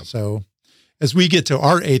 8. Yeah. So as we get to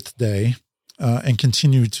our 8th day and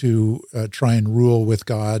continue to try and rule with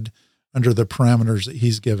God under the parameters that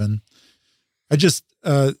he's given, I just...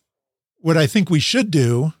 what I think we should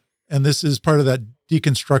do, and this is part of that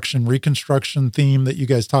deconstruction, reconstruction theme that you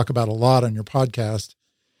guys talk about a lot on your podcast,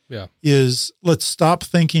 is let's stop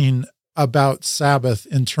thinking about Sabbath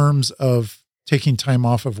in terms of taking time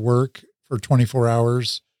off of work for 24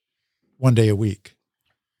 hours, 1 day a week,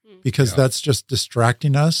 because that's just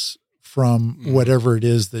distracting us from whatever it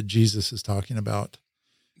is that Jesus is talking about.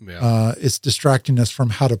 Yeah. It's distracting us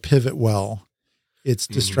from how to pivot well. It's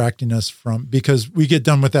distracting us because we get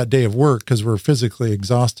done with that day of work because we're physically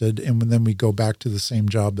exhausted, and then we go back to the same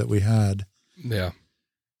job that we had. Yeah.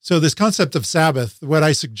 So this concept of Sabbath, what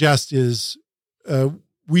I suggest is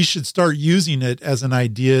we should start using it as an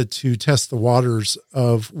idea to test the waters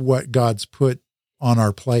of what God's put on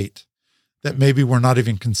our plate that maybe we're not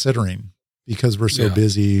even considering because we're so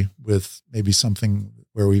busy with maybe something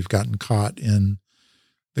where we've gotten caught in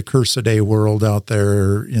the curse-a-day world out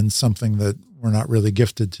there in something that we're not really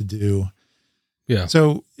gifted to do. Yeah.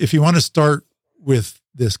 So if you want to start with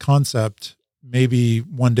this concept, maybe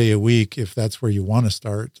 1 day a week, if that's where you want to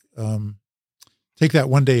start, take that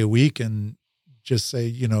 1 day a week and just say,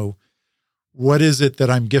 you know, what is it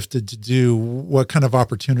that I'm gifted to do? What kind of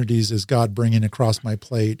opportunities is God bringing across my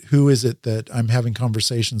plate? Who is it that I'm having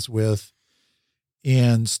conversations with?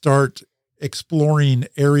 And start exploring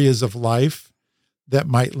areas of life that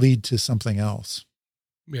might lead to something else.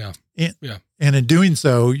 Yeah. And in doing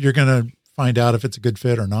so, you're going to find out if it's a good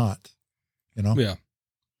fit or not, you know?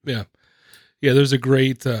 Yeah. There's a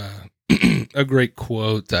great, a great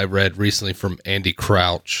quote I read recently from Andy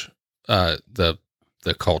Crouch, the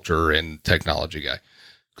culture and technology guy,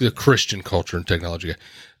 the Christian culture and technology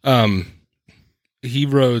guy. He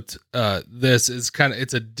wrote, this is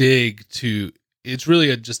it's a dig to, it's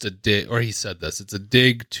really just a dig, or he said this, it's a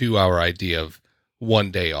dig to our idea of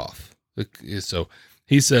 1 day off. So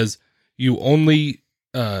he says, you only,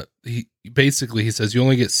 he says you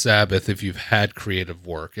only get Sabbath if you've had creative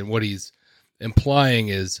work. And what he's implying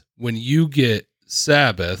is when you get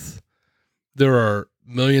Sabbath, there are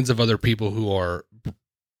millions of other people who are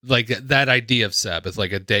like that idea of Sabbath,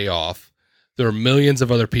 like a day off. There are millions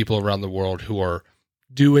of other people around the world who are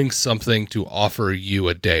doing something to offer you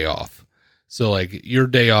a day off. So like your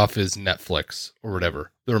day off is Netflix or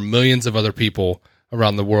whatever. There are millions of other people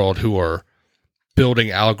around the world who are building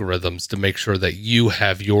algorithms to make sure that you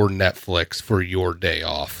have your Netflix for your day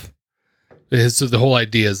off. So the whole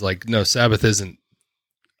idea is like, no, Sabbath isn't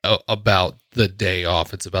about the day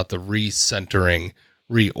off. It's about the recentering,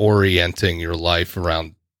 reorienting your life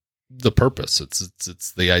around the purpose.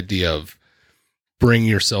 It's the idea of bring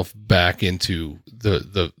yourself back into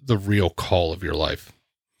the real call of your life.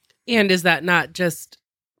 And is that not just,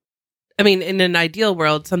 I mean, in an ideal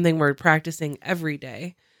world, something we're practicing every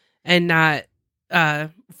day and not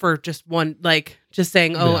for just one, like just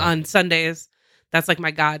saying, on Sundays, that's like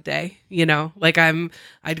my God day, you know, like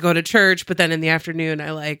I'd go to church, but then in the afternoon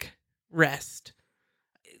I like rest.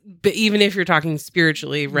 But even if you're talking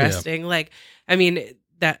spiritually resting, like, I mean,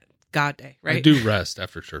 that God day, right? I do rest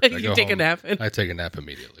after church. You take a nap. I take a nap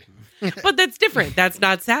immediately. But that's different. That's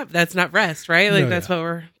not that's not rest, right? Like that's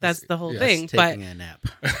the whole thing. Taking a nap.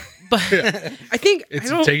 But I think it's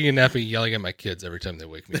taking a nap and yelling at my kids every time they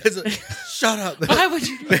wake me up. Shut up. Why would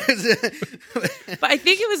you do that? But I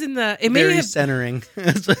think it was in the, centering.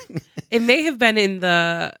 It may have been in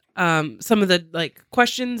the some of the like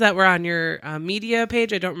questions that were on your media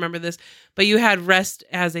page. I don't remember this, but you had rest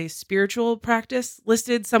as a spiritual practice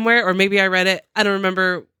listed somewhere, or maybe I read it. I don't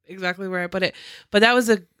remember exactly where I put it, but that was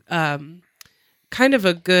a kind of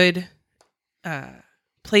a good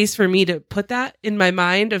place for me to put that in my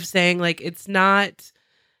mind of saying like, it's not,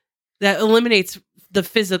 that eliminates the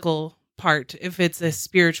physical part if it's a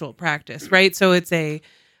spiritual practice, right? So it's a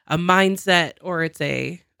mindset, or it's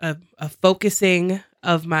a focusing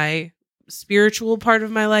of my spiritual part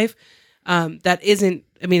of my life that isn't,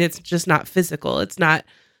 I mean, it's just not physical. It's not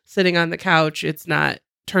sitting on the couch. It's not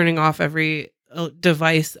turning off every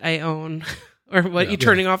device I own or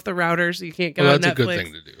turning off the router so you can't get on Netflix. That's a good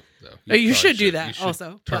thing to do, though. You should do that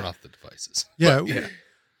also. Turn off the devices. Yeah.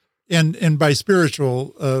 And by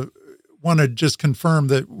spiritual, want to just confirm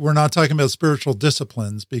that we're not talking about spiritual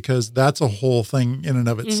disciplines, because that's a whole thing in and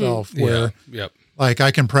of itself where like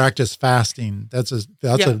I can practice fasting. That's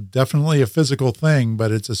definitely a physical thing,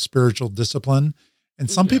 but it's a spiritual discipline. And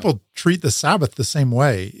some people treat the Sabbath the same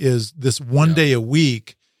way, is this one day a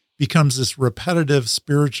week becomes this repetitive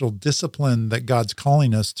spiritual discipline that God's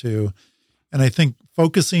calling us to. And I think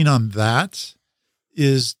focusing on that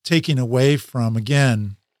is taking away from,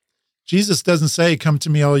 again, Jesus doesn't say, come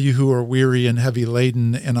to me, all you who are weary and heavy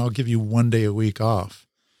laden, and I'll give you one day a week off.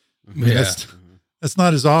 I mean, that's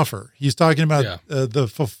not his offer. He's talking about the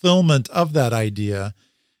fulfillment of that idea.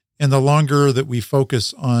 And the longer that we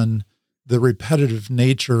focus on the repetitive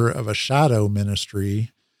nature of a shadow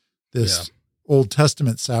ministry, this Old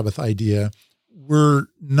Testament Sabbath idea, we're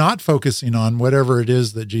not focusing on whatever it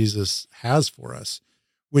is that Jesus has for us,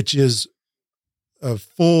 which is a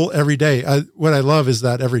full every day. What I love is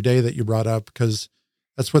that every day that you brought up, because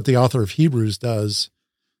that's what the author of Hebrews does.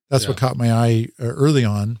 That's what caught my eye early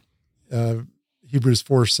on. Hebrews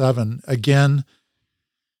 4:7. Again,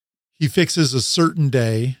 he fixes a certain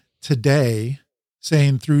day, today,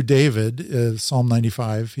 saying through David, Psalm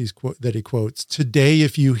 95, that he quotes, today,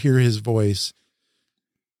 if you hear his voice,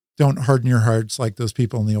 don't harden your hearts like those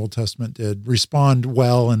people in the Old Testament did. Respond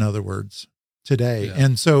well, in other words, today. Yeah.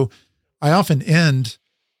 And so I often end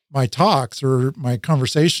my talks or my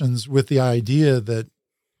conversations with the idea that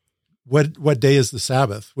what day is the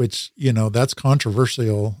Sabbath, which, that's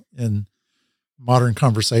controversial in modern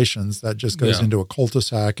conversations. That just goes into a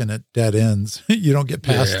cul-de-sac and it dead ends. You don't get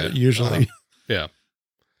past it usually.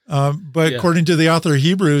 But according to the author of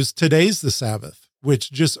Hebrews, today's the Sabbath,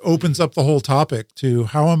 which just opens up the whole topic to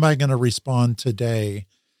how am I going to respond today?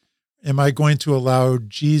 Am I going to allow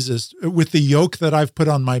Jesus, with the yoke that I've put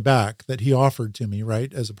on my back that he offered to me,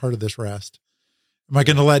 right, as a part of this rest, am I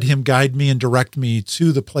going to let him guide me and direct me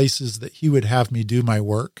to the places that he would have me do my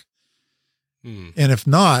work? And if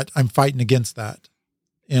not, I'm fighting against that.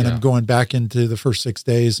 And I'm going back into the first 6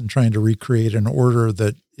 days and trying to recreate an order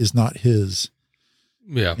that is not his.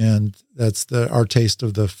 Yeah. And that's our taste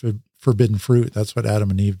of the forbidden fruit. That's what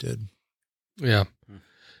Adam and Eve did. Yeah.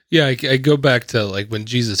 Yeah. I go back to like when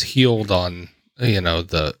Jesus healed on,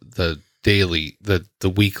 the daily,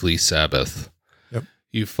 the weekly Sabbath. Yep.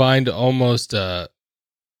 You find almost a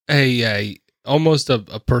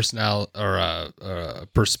personality or a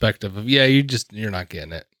perspective of, you're not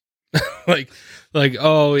getting it. Because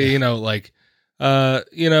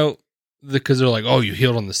they're like, oh, you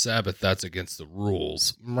healed on the Sabbath, that's against the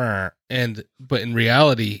rules. But in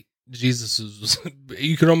reality, Jesus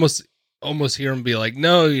you could almost hear him be like,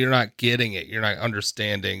 no, you're not getting it. You're not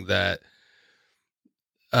understanding that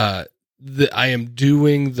I am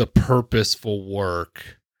doing the purposeful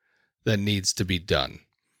work that needs to be done.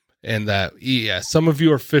 And that, some of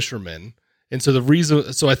you are fishermen. And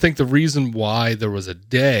so I think the reason why there was a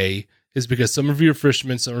day is because some of you are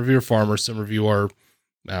fishermen, some of you are farmers, some of you are,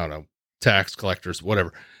 I don't know, tax collectors,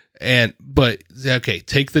 whatever. But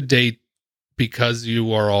take the day, because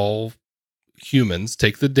you are all humans,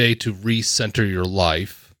 take the day to recenter your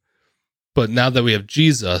life. But now that we have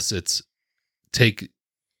Jesus, it's take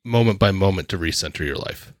moment by moment to recenter your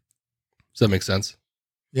life. Does that make sense?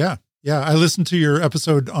 Yeah. I listened to your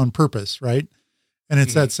episode on purpose, right? And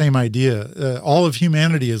it's that same idea. All of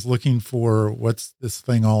humanity is looking for, what's this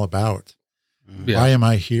thing all about? Why am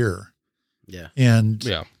I here? Yeah. And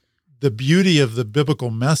the beauty of the biblical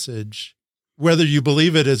message, whether you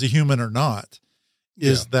believe it as a human or not,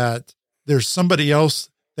 is that there's somebody else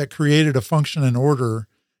that created a function and order,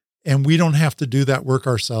 and we don't have to do that work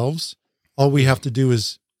ourselves. All we have to do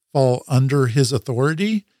is fall under his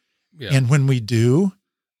authority. Yeah. And when we do,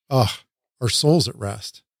 our soul's at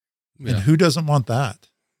rest. Yeah. And who doesn't want that?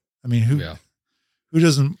 I mean, who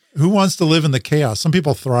wants to live in the chaos? Some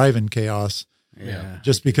people thrive in chaos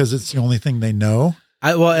just because it's the only thing they know.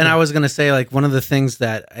 I was going to say, like, one of the things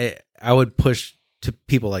that I would push to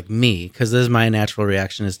people like me, because this is my natural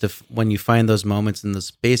reaction, is to when you find those moments in the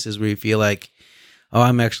spaces where you feel like, oh,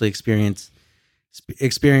 I'm actually experiencing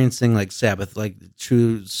like Sabbath, like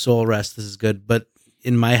true soul rest. This is good. But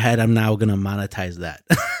in my head, I'm now going to monetize that.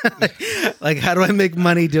 like, how do I make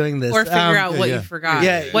money doing this? Or figure out what you forgot.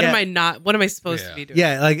 What am I supposed to be doing?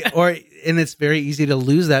 Yeah. And it's very easy to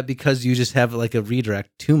lose that because you just have like a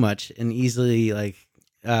redirect too much and easily like,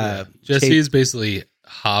 Jesse is basically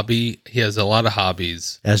hobby. He has a lot of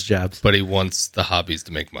hobbies as jobs, but he wants the hobbies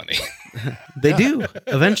to make money. They do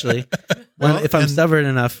eventually. If I'm stubborn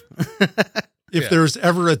enough. If there's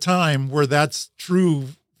ever a time where that's true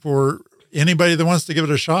for anybody that wants to give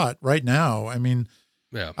it a shot right now. I mean,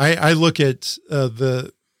 I look at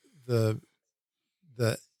the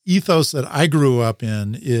ethos that I grew up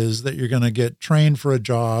in is that you're going to get trained for a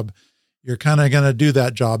job. You're kind of going to do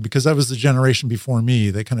that job, because that was the generation before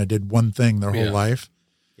me. They kind of did one thing their whole life.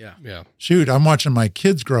 Yeah. Shoot, I'm watching my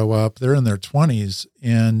kids grow up. They're in their 20s,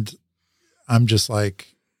 and I'm just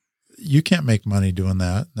like, you can't make money doing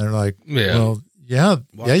that. And they're like, well,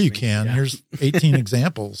 you can. Yeah. Here's 18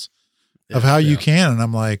 examples of how you can. And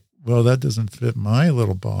I'm like, well, that doesn't fit my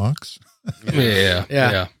little box.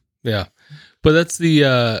 Yeah. But that's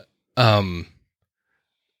the, oh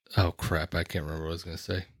crap. I can't remember what I was going to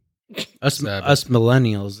say. Us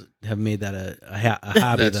millennials have made that a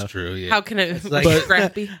hobby. That's though. true. Yeah. How can it be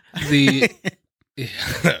scrappy?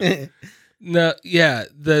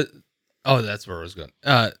 That's where I was going.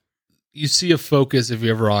 You see a focus if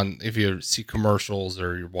you see commercials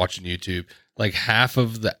or you're watching YouTube, like half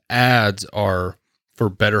of the ads are for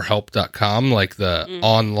BetterHelp.com, like the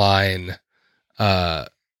online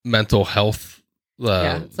mental health.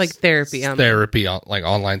 It's like therapy. Like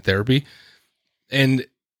online therapy. And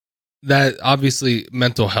that obviously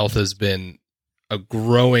mental health has been a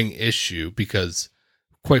growing issue because,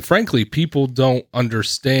 quite frankly, people don't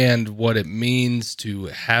understand what it means to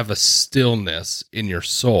have a stillness in your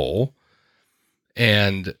soul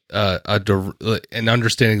and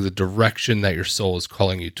understanding the direction that your soul is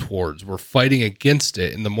calling you towards. We're fighting against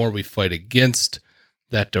it, and the more we fight against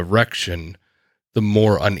that direction, the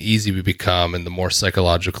more uneasy we become and the more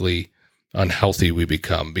psychologically unhealthy we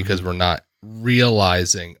become, because we're not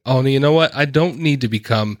realizing, oh, you know what? I don't need to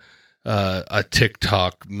become a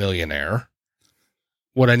TikTok millionaire.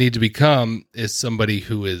 What I need to become is somebody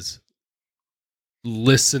who is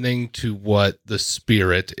listening to what the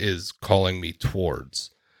Spirit is calling me towards.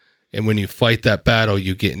 And when you fight that battle,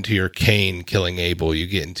 you get into your Cain killing Abel. You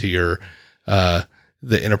get into your the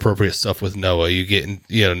inappropriate stuff with Noah. You get in,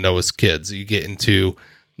 Noah's kids. You get into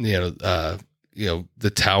the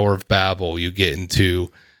Tower of Babel. You get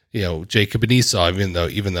into Jacob and Esau. Even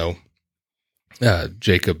though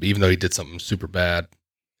Jacob, even though he did something super bad,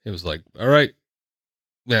 it was like, all right,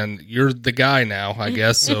 then you're the guy now, I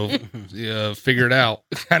guess. So figure it out,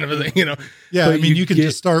 kind of a thing, Yeah, but I mean, you can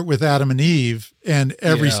just start with Adam and Eve, and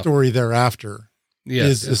every story thereafter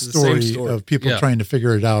is the story of people trying to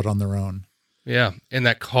figure it out on their own. Yeah, and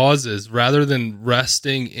that causes, rather than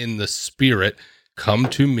resting in the Spirit, come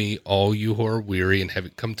to me, all you who are weary and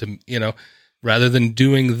heavy. Come to rather than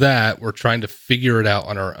doing that, we're trying to figure it out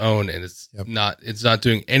on our own, and it's not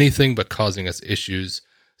doing anything but causing us issues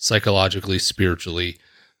psychologically, spiritually,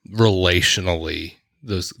 relationally,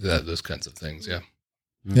 those kinds of things. Yeah.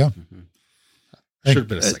 I should have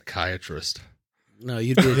been a psychiatrist. No,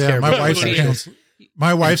 you'd be a terrible.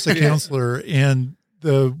 My wife's a counselor, and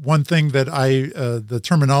the one thing that the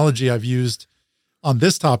terminology I've used on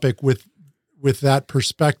this topic with that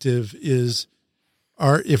perspective is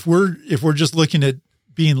if we're just looking at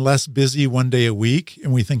being less busy one day a week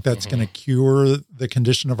and we think that's going to cure the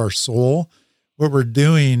condition of our soul, what we're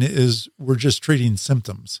doing is we're just treating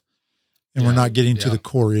symptoms and we're not getting to the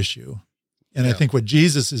core issue. And I think what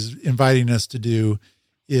Jesus is inviting us to do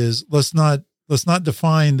is let's not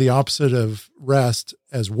define the opposite of rest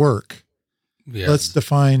as work. Yes. Let's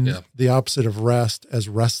define the opposite of rest as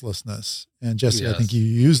restlessness. And Jesse, I think you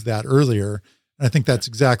used that earlier. And I think that's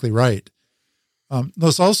exactly right.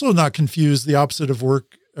 Let's also not confuse the opposite of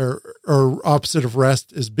work or opposite of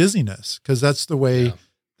rest as busyness, because that's the way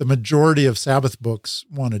the majority of Sabbath books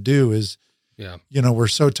want to do is, we're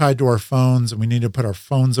so tied to our phones and we need to put our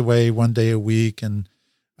phones away one day a week. And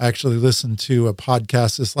I actually listened to a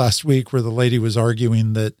podcast this last week where the lady was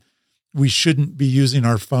arguing that we shouldn't be using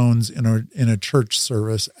our phones in a church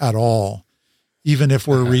service at all, even if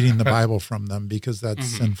we're reading the Bible from them, because that's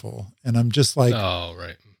sinful. And I'm just like,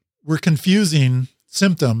 we're confusing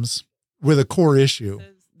symptoms with a core issue.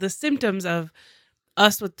 The symptoms of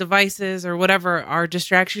us with devices or whatever our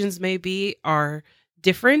distractions may be are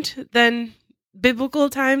different than biblical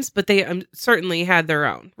times, but they certainly had their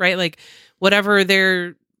own, right? Like whatever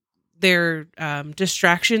their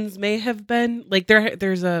distractions may have been, like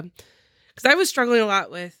there's a, because I was struggling a lot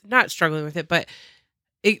with, not struggling with it, but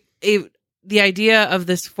the idea of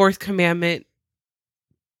this fourth commandment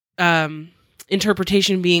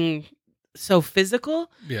interpretation being so physical.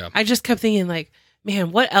 Yeah. I just kept thinking like,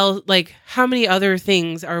 man, what else, like how many other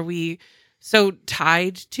things are we so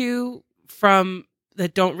tied to from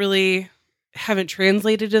that haven't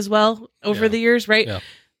translated as well over the years, right? Yeah.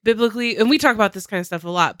 Biblically, and we talk about this kind of stuff a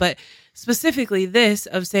lot, but specifically this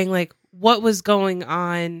of saying like what was going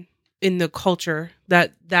on in the culture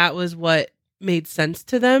that was what made sense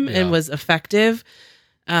to them and was effective.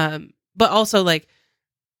 But also like,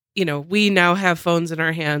 we now have phones in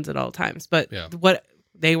our hands at all times, but what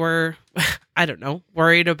they were, I don't know,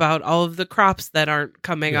 worried about all of the crops that aren't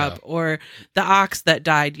coming up or the ox that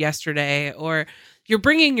died yesterday, or you're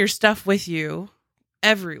bringing your stuff with you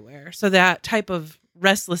everywhere. So that type of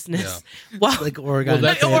restlessness. Well, like Oregon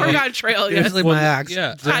Trail. Yes. My ox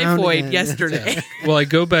typhoid yesterday. Well, I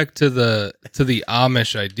go back to the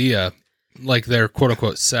Amish idea, like their quote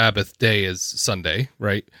unquote Sabbath day is Sunday,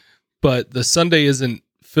 right? But the Sunday isn't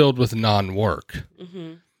filled with non-work.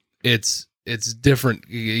 Mm-hmm. It's different.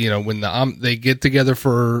 When they get together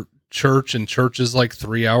for church, and church is like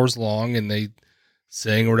 3 hours long, and they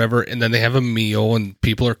sing or whatever, and then they have a meal, and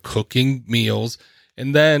people are cooking meals.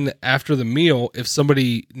 And then after the meal, if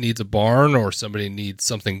somebody needs a barn or somebody needs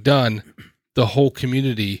something done, the whole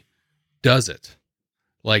community does it.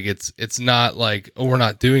 Like it's not like, oh, we're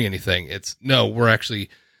not doing anything. No, we're actually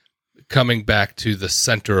coming back to the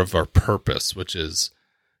center of our purpose, which is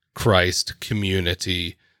Christ,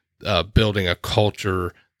 community, building a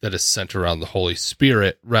culture that is centered around the Holy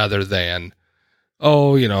Spirit, rather than,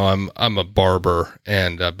 I'm a barber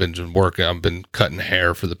and I've been cutting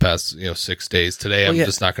hair for the past 6 days. Today I'm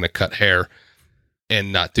just not going to cut hair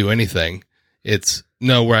and not do anything.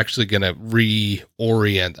 We're actually going to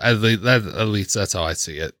reorient. At least that's how I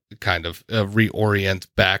see it. Kind of reorient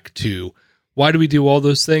back to, why do we do all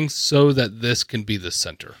those things? So that this can be the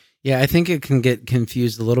center. Yeah, I think it can get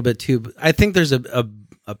confused a little bit too. But I think there's a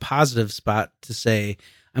positive spot to say,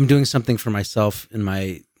 I'm doing something for myself, and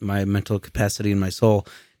my mental capacity and my soul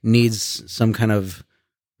needs some kind of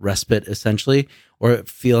respite, essentially, or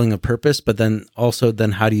feeling a purpose. But then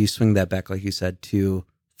how do you swing that back, like you said, to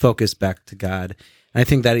focus back to God? And I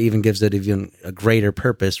think that even gives it even a greater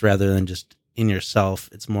purpose rather than just in yourself.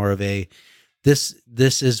 It's more of a, this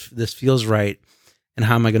feels right. And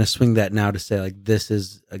how am I going to swing that now to say, like, this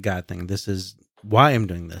is a God thing. This is why I'm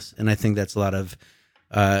doing this. And I think that's a lot of,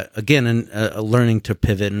 again, a learning to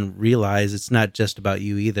pivot and realize it's not just about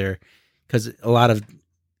you either, because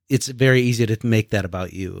it's very easy to make that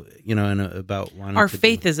about you, and about wanting our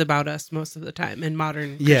faith is about us most of the time in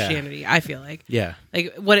modern Christianity. I feel like,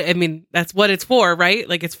 like that's what it's for, right?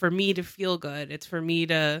 Like it's for me to feel good. It's for me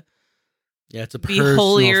to it's a be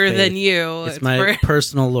holier faith. Than you. It's my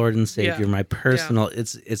personal Lord and Savior. My personal.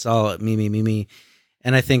 It's all me.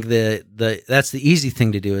 And I think that's the easy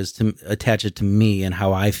thing to do, is to attach it to me and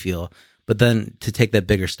how I feel. But then to take that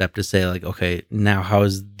bigger step to say, like, okay, now how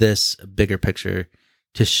is this a bigger picture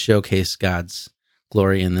to showcase God's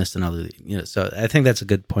glory in this and other, so I think that's a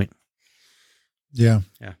good point. Yeah.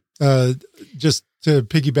 Just to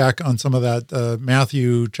piggyback on some of that,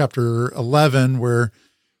 Matthew chapter 11, where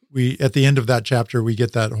at the end of that chapter, we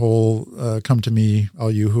get that whole, come to me,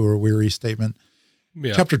 all you who are weary statement.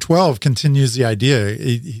 Yeah. Chapter 12 continues the idea.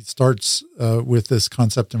 He starts with this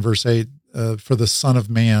concept in verse 8, for the Son of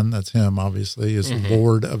Man, that's him, obviously, is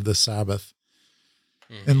Lord of the Sabbath.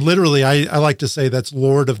 And literally, I like to say that's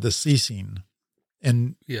Lord of the ceasing.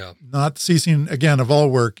 And not ceasing, again, of all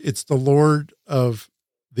work. It's the Lord of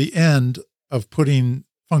the end of putting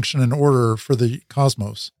function and order for the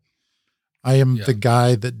cosmos. I am the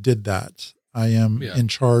guy that did that. I am in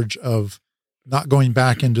charge of not going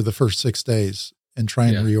back into the first 6 days and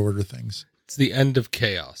trying to reorder things. It's the end of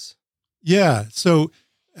chaos. Yeah. So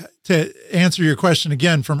to answer your question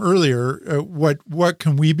again from earlier, what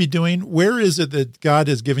can we be doing? Where is it that God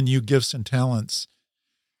has given you gifts and talents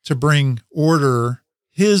to bring order,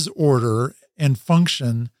 his order and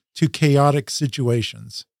function to chaotic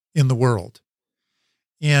situations in the world?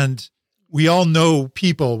 And we all know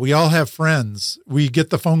people. We all have friends. We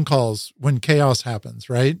get the phone calls when chaos happens,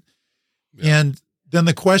 right? Yeah. And then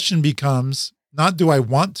the question becomes, not do I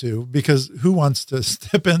want to, because who wants to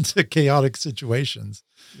step into chaotic situations?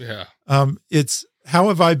 Yeah. It's how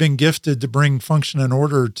have I been gifted to bring function and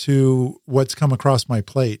order to what's come across my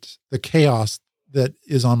plate, the chaos that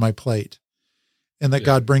is on my plate, and that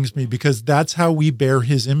God brings me, because that's how we bear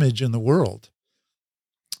his image in the world.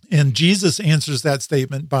 And Jesus answers that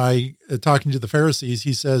statement by talking to the Pharisees.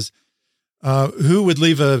 He says, who would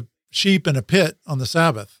leave a sheep in a pit on the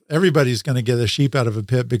Sabbath? Everybody's going to get a sheep out of a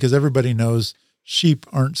pit, because everybody knows sheep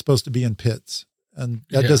aren't supposed to be in pits. And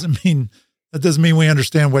that doesn't mean we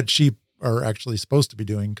understand what sheep are actually supposed to be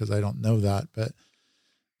doing, because I don't know that. But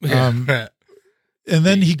and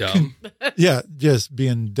then just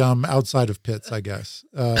being dumb outside of pits, I guess.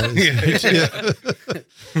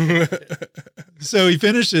 So he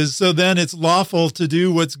finishes, so then it's lawful to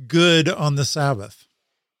do what's good on the Sabbath.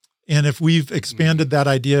 And if we've expanded that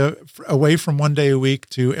idea away from 1 day a week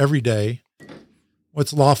to every day,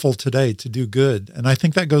 what's lawful today to do good? And I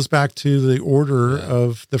think that goes back to the order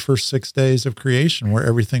of the first 6 days of creation, where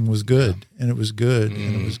everything was good, and it was good,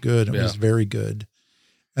 and it was good, and it was very good.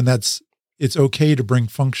 And it's okay to bring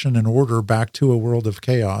function and order back to a world of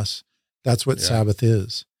chaos. That's what Sabbath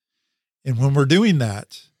is. And when we're doing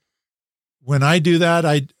that, when I do that,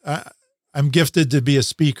 I'm gifted to be a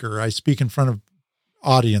speaker. I speak in front of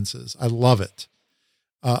audiences. I love it.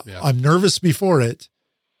 I'm nervous before it,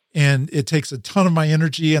 and it takes a ton of my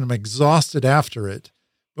energy, and I'm exhausted after it.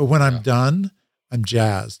 But when I'm done, I'm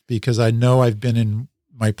jazzed, because I know I've been in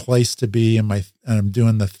my place to be, and I'm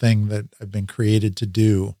doing the thing that I've been created to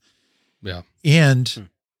do. Yeah. And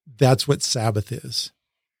that's what Sabbath is.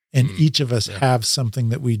 And each of us have something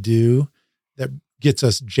that we do that gets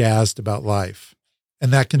us jazzed about life.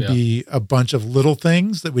 And that can be a bunch of little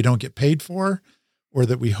things that we don't get paid for, or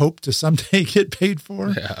that we hope to someday get paid for.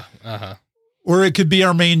 Yeah. Uh-huh. Or it could be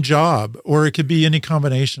our main job, or it could be any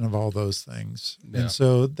combination of all those things. Yeah. And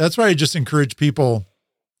so that's why I just encourage people,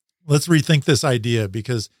 let's rethink this idea,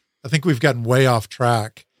 because I think we've gotten way off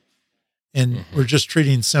track. And we're just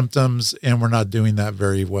treating symptoms, and we're not doing that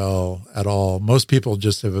very well at all. Most people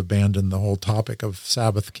just have abandoned the whole topic of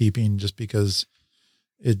Sabbath keeping just because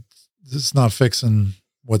it's not fixing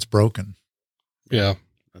what's broken. Yeah.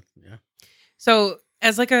 So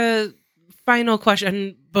as like a final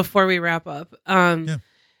question before we wrap up,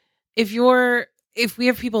 if we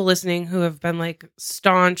have people listening who have been like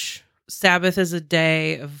staunch Sabbath is a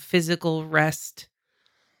day of physical rest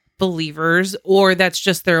believers, or that's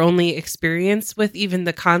just their only experience with even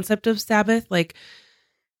the concept of Sabbath, like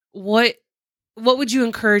what would you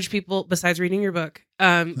encourage people, besides reading your book,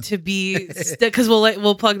 to be, because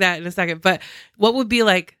we'll plug that in a second, but what would be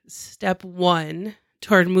like step one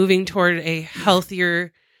toward moving toward a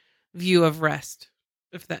healthier view of rest?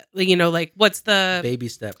 If that, like what's the baby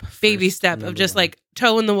step of just like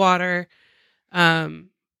toe in the water,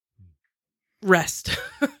 rest.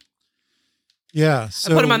 Yeah.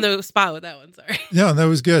 So I put him on the spot with that one. Sorry. No, that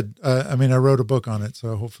was good. I wrote a book on it,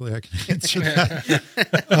 so hopefully I can answer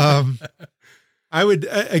that. I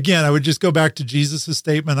would just go back to Jesus'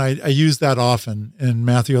 statement. I use that often in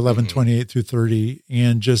Matthew 11:28-30,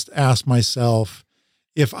 and just ask myself,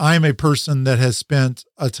 if I'm a person that has spent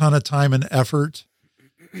a ton of time and effort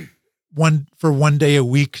for 1 day a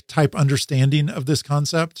week type understanding of this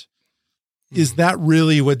concept, is that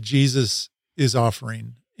really what Jesus is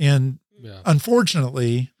offering? And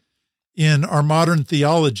unfortunately, in our modern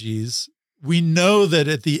theologies, we know that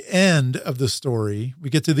at the end of the story,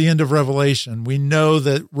 we get to the end of Revelation, we know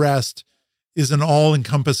that rest is an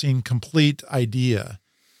all-encompassing, complete idea.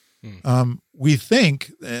 We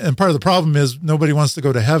think, and part of the problem is nobody wants to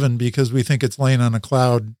go to heaven because we think it's laying on a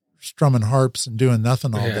cloud, strumming harps and doing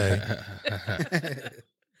nothing all day.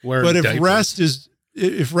 But if rest is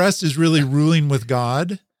if rest is really ruling with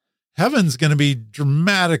God, heaven's going to be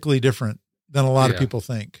dramatically different than a lot of people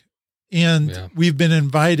think. And we've been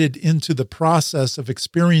invited into the process of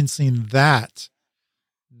experiencing that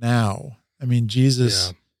now. I mean,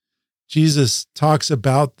 Jesus talks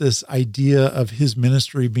about this idea of his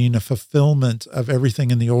ministry being a fulfillment of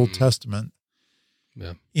everything in the Old Testament.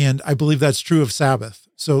 Yeah. And I believe that's true of Sabbath.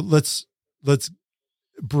 So let's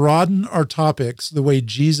broaden our topics the way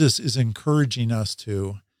Jesus is encouraging us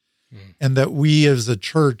to, and that we as a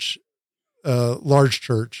church, large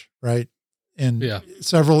church, right? And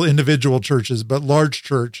several individual churches, but large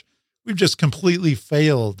church, we've just completely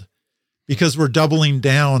failed because we're doubling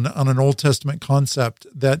down on an Old Testament concept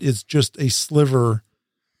that is just a sliver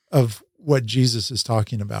of what Jesus is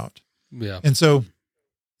talking about. Yeah. And so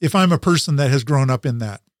if I'm a person that has grown up in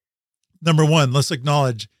that, number one, let's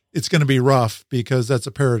acknowledge it's going to be rough because that's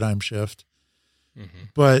a paradigm shift.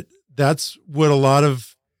 But that's what a lot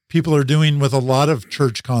of people are doing with a lot of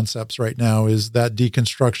church concepts right now, is that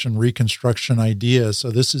deconstruction, reconstruction idea.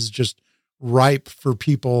 So this is just ripe for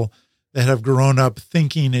people that have grown up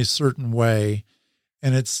thinking a certain way.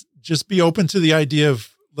 And it's just be open to the idea of,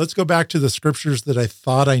 let's go back to the scriptures that I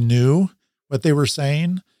thought I knew what they were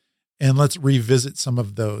saying, and let's revisit some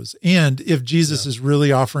of those. And if Jesus is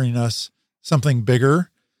really offering us something bigger,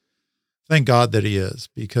 thank God that he is,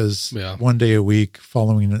 because one day a week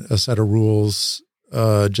following a set of rules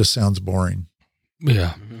just sounds boring.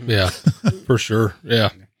 Yeah. Yeah, for sure. Yeah.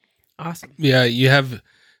 Awesome. Yeah. It's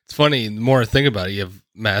funny. The more I think about it, you have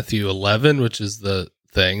Matthew 11, which is the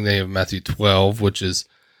thing. Then you have Matthew 12, which is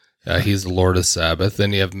he's the Lord of Sabbath.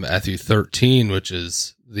 Then you have Matthew 13, which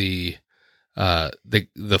is the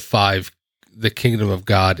kingdom of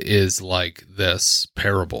God is like this,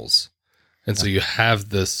 parables. And so you have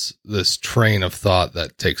this train of thought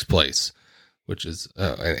that takes place, which is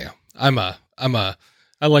anyhow,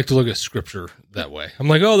 I like to look at scripture that way. I'm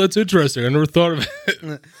like, oh, that's interesting. I never thought of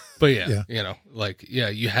it. But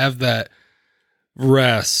you have that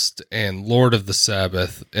rest and Lord of the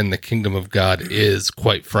Sabbath, and the kingdom of God is,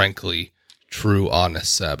 quite frankly, true,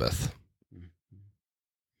 honest Sabbath.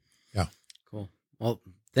 Yeah. Cool. Well,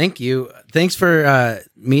 thank you. Thanks for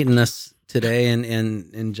meeting us today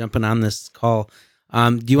and jumping on this call.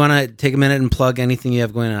 Do you want to take a minute and plug anything you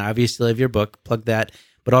have going on? Obviously, you have your book, plug that,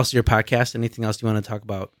 but also your podcast. Anything else you want to talk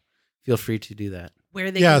about? Feel free to do that.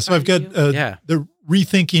 Where they so I've got the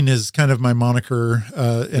Rethinking is kind of my moniker,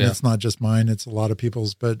 and it's not just mine; it's a lot of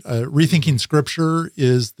people's. But Rethinking Scripture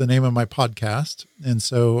is the name of my podcast, and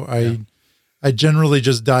so I generally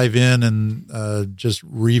just dive in and just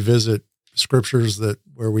revisit scriptures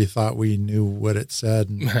where we thought we knew what it said,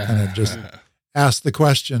 and kind of just ask the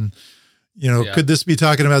question, could this be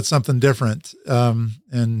talking about something different?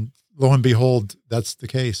 And lo and behold, that's the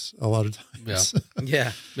case a lot of times.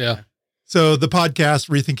 Yeah. So the podcast,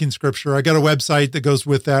 Rethinking Scripture, I got a website that goes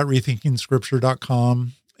with that,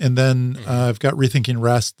 rethinkingscripture.com. And then I've got Rethinking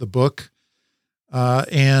Rest, the book,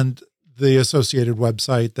 and the associated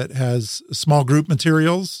website that has small group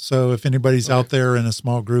materials. So if anybody's out there in a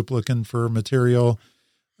small group looking for material,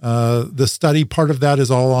 the study part of that is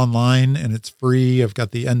all online and it's free. I've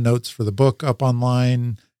got the end notes for the book up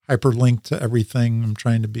online, hyperlinked to everything. I'm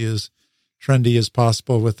trying to be as trendy as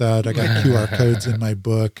possible with that. I got QR codes in my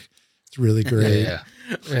book. It's really great.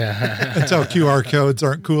 Yeah. Until QR codes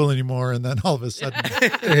aren't cool anymore. And then all of a sudden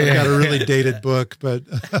I've got a really dated book, but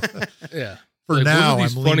for now,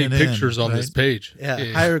 these I'm funny leaning pictures on this page.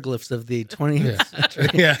 Hieroglyphs of the 20th century.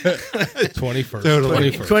 21st.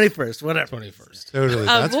 Totally. 21st, whatever. 21st. Totally.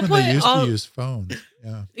 That's when they used to use phones.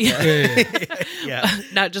 Yeah.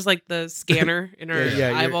 Not just like the scanner in our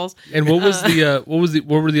eyeballs. And what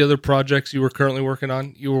were the other projects you were currently working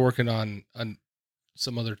on? You were working on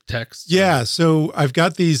some other texts? Yeah. So I've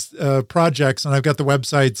got these projects, and I've got the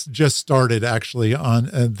websites just started actually on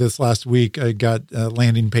this last week. I got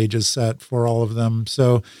landing pages set for all of them.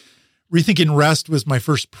 So Rethinking Rest was my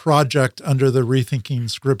first project under the Rethinking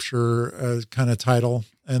Scripture kind of title.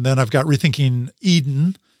 And then I've got Rethinking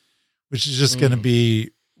Eden, which is just going to be,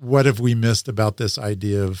 what have we missed about this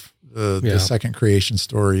idea of the second creation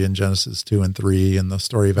story in Genesis 2 and 3 and the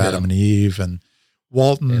story of Adam and Eve. And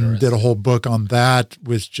Walton did a whole book on that,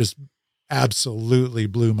 which just absolutely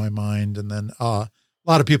blew my mind. And then a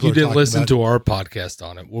lot of people You didn't listen to our podcast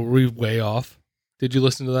on it. Were we way off? Did you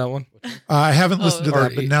listen to that one? I haven't listened to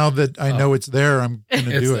that, but now that I know it's there, I'm going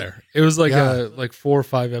to do it. It was like 4 or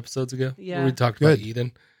 5 episodes ago where we talked about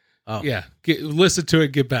Eden. Oh. Yeah. Listen to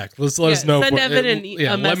it, get back. Let us know. Send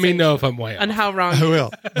Evan let me know if I'm way off. On how wrong I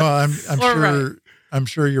will. No, I'm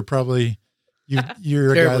sure you're probably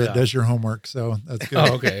You're a guy Terribly that off. does your homework, so that's good.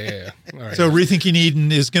 Oh, okay. Yeah. All right. So Rethinking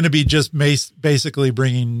Eden is going to be just basically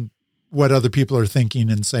bringing what other people are thinking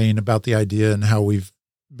and saying about the idea and how we've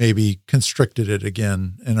maybe constricted it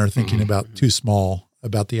again and are thinking about too small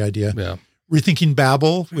about the idea. Yeah. Rethinking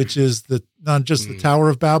Babel, which is not just the Tower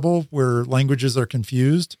of Babel where languages are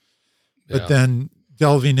confused, but then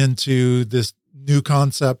delving into this New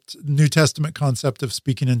Testament concept of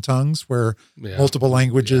speaking in tongues where multiple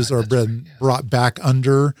languages are brought back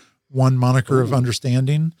under one moniker of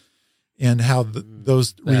understanding and how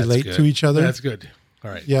those relate to each other. That's good. All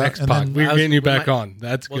right. Yeah. Next pod. We're getting you back on.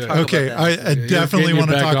 That's good. Okay. I definitely want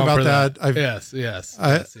to talk about that. Yes.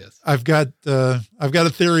 I've got a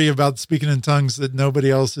theory about speaking in tongues that nobody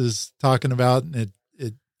else is talking about, and it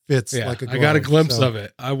fits like a glove. I got a glimpse of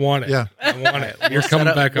it. I want it. Yeah. I want it. You're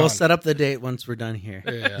coming back on. We'll set up the date once we're done here.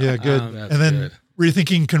 Yeah, good. And then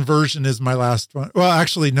Rethinking Conversion is my last one. Well,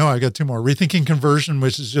 actually, no, I got two more. Rethinking Conversion,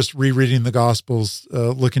 which is just rereading the Gospels,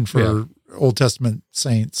 looking for Old Testament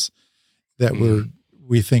saints that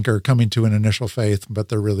we think are coming to an initial faith, but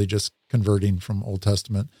they're really just converting from Old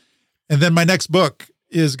Testament. And then my next book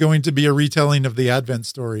is going to be a retelling of the Advent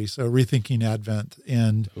story. So Rethinking Advent.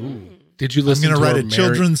 And did you listen I'm going to write a Mary?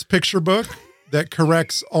 children's picture book that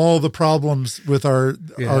corrects all the problems with our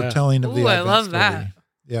telling of the Advent I love story. that.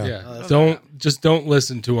 Yeah. Don't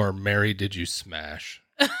listen to our Mary Did You Smash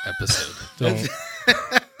episode. Don't.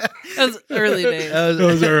 That was early days. It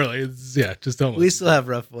was early. Just don't. We still have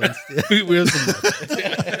rough ones. we have some rough ones.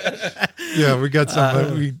 Yeah, we got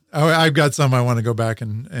some. I've got some I want to go back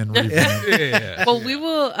and read. Well, we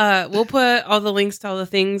will. We'll put all the links to all the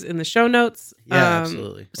things in the show notes. Yeah,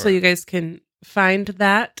 absolutely. So you guys can find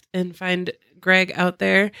that and find Greg out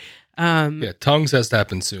there. Tongues has to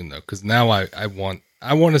happen soon though, because now I want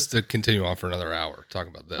us to continue on for another hour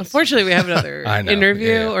talking about this. Unfortunately, we have another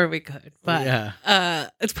interview, or we could, but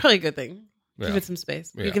it's probably a good thing. Give it some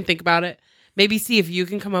space. You can think about it. Maybe see if you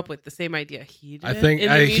can come up with the same idea he did. I think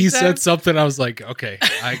he said something. I was like, okay,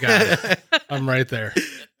 I got it. I'm right there.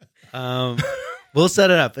 We'll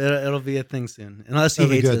set it up. It'll be a thing soon, unless he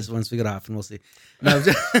hates us once we get off, and we'll see. No,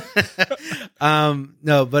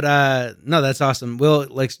 no, that's awesome. We'll,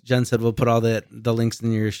 like Jen said, we'll put all the links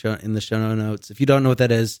in the show notes. If you don't know what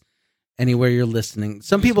that is, anywhere you're listening,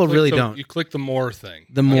 some people really don't. You click the more thing.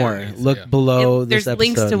 The more look below this episode.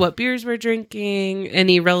 There's links to what beers we're drinking,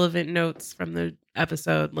 any relevant notes from the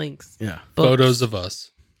episode, links. Yeah, books. Photos of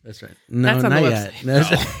us. That's right. No, that's on not the yet.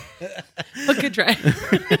 website. But good try.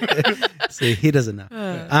 See, he doesn't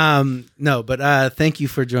know. No, but thank you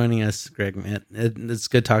for joining us, Greg. Man, it's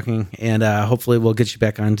good talking, and hopefully we'll get you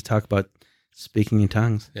back on to talk about speaking in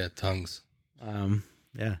tongues. Yeah, tongues.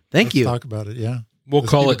 Yeah, thank you. Talk about it. Yeah, we'll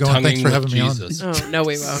call it tonguing Thanks for with having Jesus. me on. Oh no,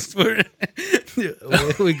 we won't.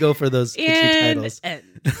 We go for those kitschy titles.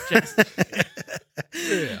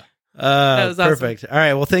 Yeah. That was awesome. Perfect. All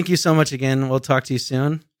right. Well, thank you so much again. We'll talk to you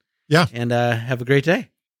soon. Yeah. And have a great day.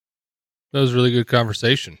 That was a really good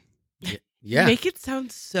conversation. Yeah. Make it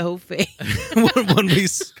sound so fake. when we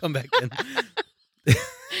come back in.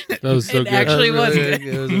 That was so It good. actually was really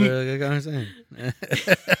good. It was a really good conversation.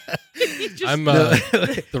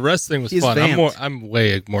 The rest thing was He's fun. vamped. I'm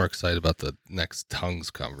way more excited about the next tongues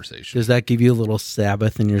conversation. Does that give you a little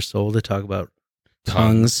Sabbath in your soul to talk about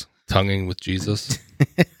tongues? Tonguing with Jesus.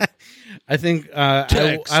 I think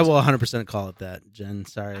I will 100% call it that, Jen.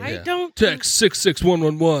 Sorry. I don't Text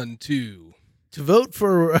 66111 to vote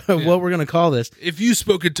for what we're going to call this. If you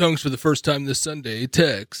spoke in tongues for the first time this Sunday,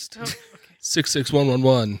 text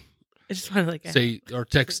 66111. I just want to say or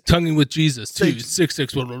text tonguing with Jesus to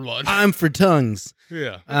 66111. I'm for tongues.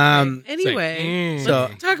 Yeah. Anyway, so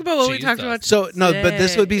let's talk about what we talked about. So no, today. but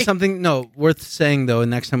this would be something worth saying though.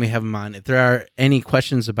 Next time we have him on, if there are any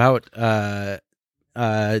questions about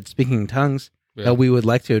speaking in tongues that we would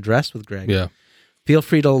like to address with Greg, feel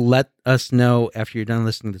free to let us know after you're done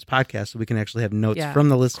listening to this podcast, so we can actually have notes from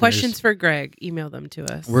the listeners. Questions for Greg, email them to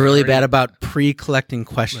us. We're really bad about pre-collecting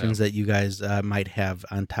questions that you guys might have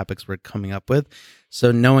on topics we're coming up with.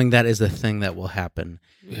 So knowing that is a thing that will happen,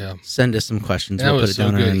 send us some questions. That we'll was put it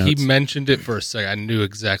down so good. on our notes. He mentioned it for a second. I knew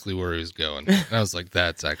exactly where he was going. And I was like,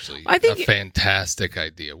 that's actually a fantastic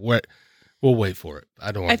idea. We'll wait for it.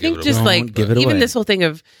 I don't want to give it away. Give it away. Even this whole thing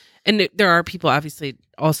of, and there are people obviously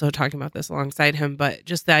also talking about this alongside him, but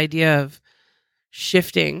just the idea of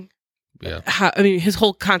shifting. His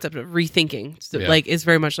whole concept of rethinking is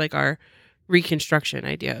very much like our reconstruction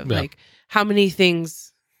idea of like how many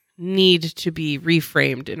things need to be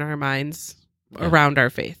reframed in our minds around our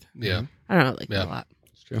faith. Yeah. I don't know, like a lot.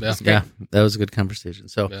 It's true. Yeah, that was a good conversation.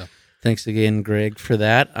 So thanks again, Greg, for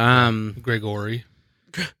that. Gregory.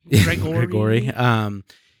 Gregory.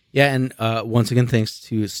 Yeah, and once again, thanks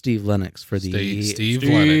to Steve Lennox for the Steve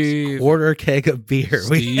Lennox. quarter keg of beer.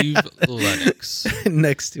 Steve Lennox.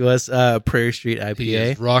 Next to us, Prairie Street IPA. He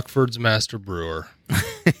is Rockford's master brewer.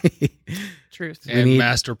 Truth. And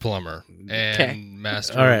master plumber. And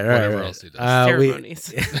master whatever else he does.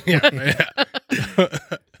 Ceremonies.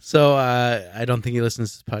 So I don't think he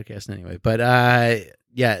listens to this podcast anyway. But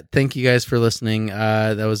yeah, thank you guys for listening.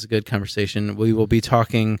 That was a good conversation. We will be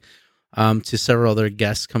talking to several other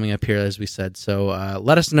guests coming up here, as we said. So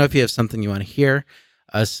let us know if you have something you want to hear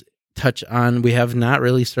us touch on. We have not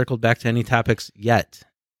really circled back to any topics yet.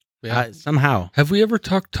 Yeah. Somehow. Have we ever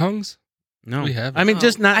talked tongues? No. We haven't. I mean,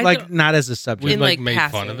 just not I not as a subject. We In, made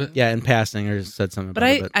passing. fun of it. Yeah, in passing or said something But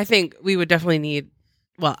about it. I think we would definitely need,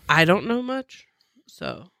 well, I don't know much,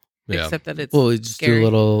 so, Yeah. except that it's Well, we just scary. do a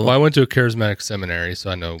little... Well, I went to a charismatic seminary, so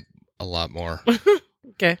I know a lot more.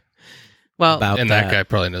 Okay. Well, About And that guy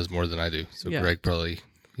probably knows more than I do. So Yeah. Greg probably,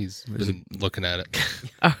 he's been looking at it.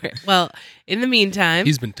 all right. Well, in the meantime,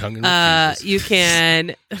 He's been tonguing with Jesus.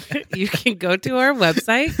 you can go to our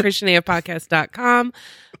website, ChristianAFpodcast.com,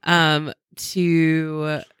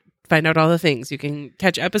 to find out all the things. You can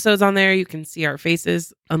catch episodes on there. You can see our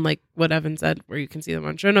faces, unlike what Evan said, where you can see them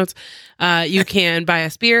on show notes. You can buy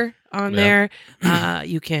us beer on there.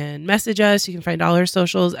 You can message us. You can find all our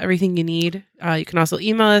socials, everything you need. You can also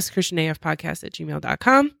email us,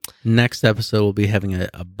 ChristianAFpodcast@gmail.com. Next episode, we'll be having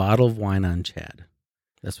a bottle of wine on Chad.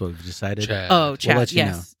 That's what we've decided. Chad. Oh, Chad. let you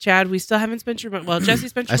Yes. know. Chad, we still haven't spent your money. Well, Jesse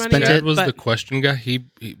spent your I money. spent Chad it, was but the question guy.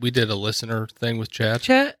 We did a listener thing with Chad.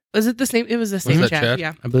 Chad, was it the same? It was the same that Chad. Chad?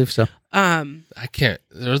 Yeah. I believe so. I can't.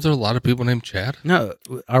 There's a lot of people named Chad. No,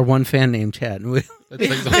 our one fan named Chad. That's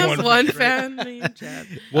like the There's one right? fan named Chad.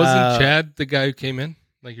 Wasn't Chad the guy who came in?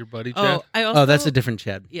 Like your buddy Chad? Oh, I also. Oh, that's a different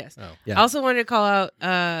Chad. Yes. Oh. Yeah. I also wanted to call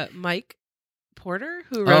out Mike Porter,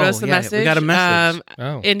 who wrote us a yeah, message. we got a message.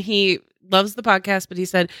 Oh. And he loves the podcast, but he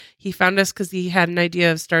said he found us because he had an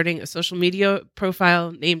idea of starting a social media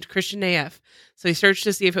profile named Christian AF. So he searched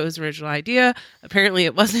to see if it was an original idea. Apparently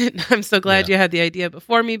it wasn't. I'm so glad you had the idea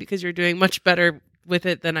before me because you're doing much better with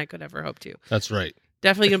it than I could ever hope to. That's right.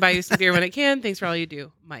 Definitely going to buy you some beer when I can. Thanks for all you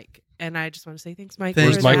do, Mike. And I just want to say thanks, Mike.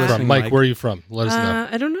 Thanks, Where's for Mike that. from? Mike, where are you from? Let us know.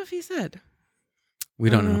 I don't know if he said. We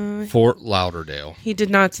don't know. Fort Lauderdale. He did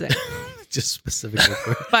not say. Just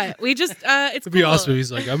specifically. But we just, it's To be cool. awesome,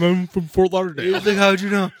 he's like, I'm from Fort Lauderdale. How'd you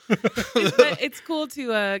know? It's cool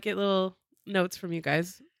to get little notes from you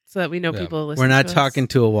guys so that we know people listen. We're not to us. talking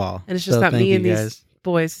to a wall. and it's just So not thank me you and guys these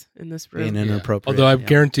boys in this being room. inappropriate. Although I Yeah.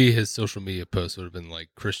 guarantee his social media posts would have been like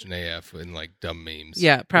Christian AF and like dumb memes.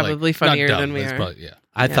 Yeah, probably Like, funnier not dumb, than we but it's are. probably,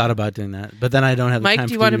 I thought about doing that, but then I don't have the Mike, time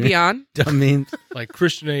do you want to be on? dumb memes. like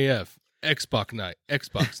Christian AF, Xbox night.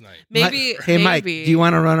 Maybe. Hey, Mike, do you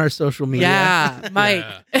want to run our social media? Yeah, Mike.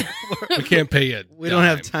 Yeah. We can't pay you. We don't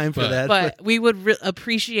have time for that. But we would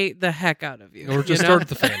appreciate the heck out of you. Or just you know? start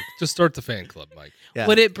the fan. Just start the fan club, Mike. Yeah.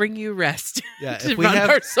 Would it bring you rest? Yeah, to if we run have-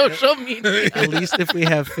 our social media. At least if we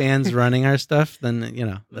have fans running our stuff, then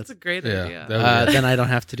That's that's a great Yeah, idea. that would- then I don't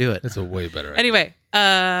have to do it. That's a way better idea. Anyway,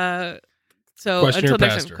 so Question until your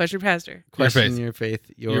next pastor. time, question pastor. Question your faith,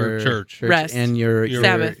 Your church. Rest. and your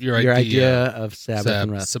Sabbath. Your idea of Sabbath and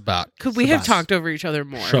Sab- rest. Sabbath. Could we have Shabbat. talked over each other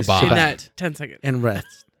more Shabbat. in that 10 seconds? And rest.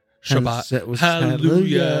 Shabbat.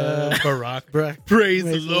 Hallelujah. Barak. Barak. Praise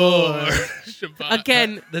the Praise the Lord. Lord. Shabbat.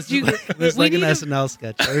 Again, This you- is we like an need a- SNL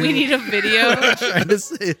sketch. we need a video. trying to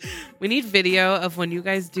say. We need video of when you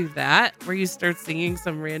guys do that, where you start singing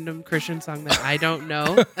some random Christian song that I don't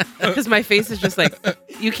know, because my face is just like,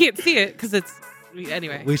 you can't see it because it's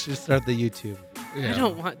anyway. We should start the YouTube. Yeah. I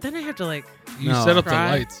don't want. Then I have to like. You No. set up the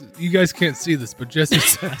Right. lights. You guys can't see this, but Jesse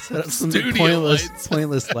set Set up some studio lights.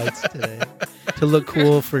 pointless lights today to look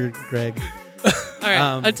cool for Greg. All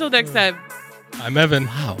right. Until next time. I'm Evan.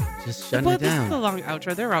 Wow, just shutting Well, it this is a down. long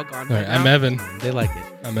outro. They're all gone. All right, by I'm now. Evan. They like it.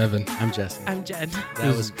 I'm Evan. I'm Jesse. I'm Jen.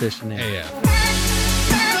 That was Christian. A.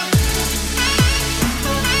 AF.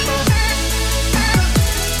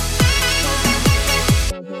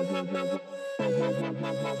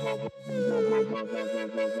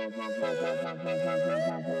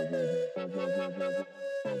 Thank you.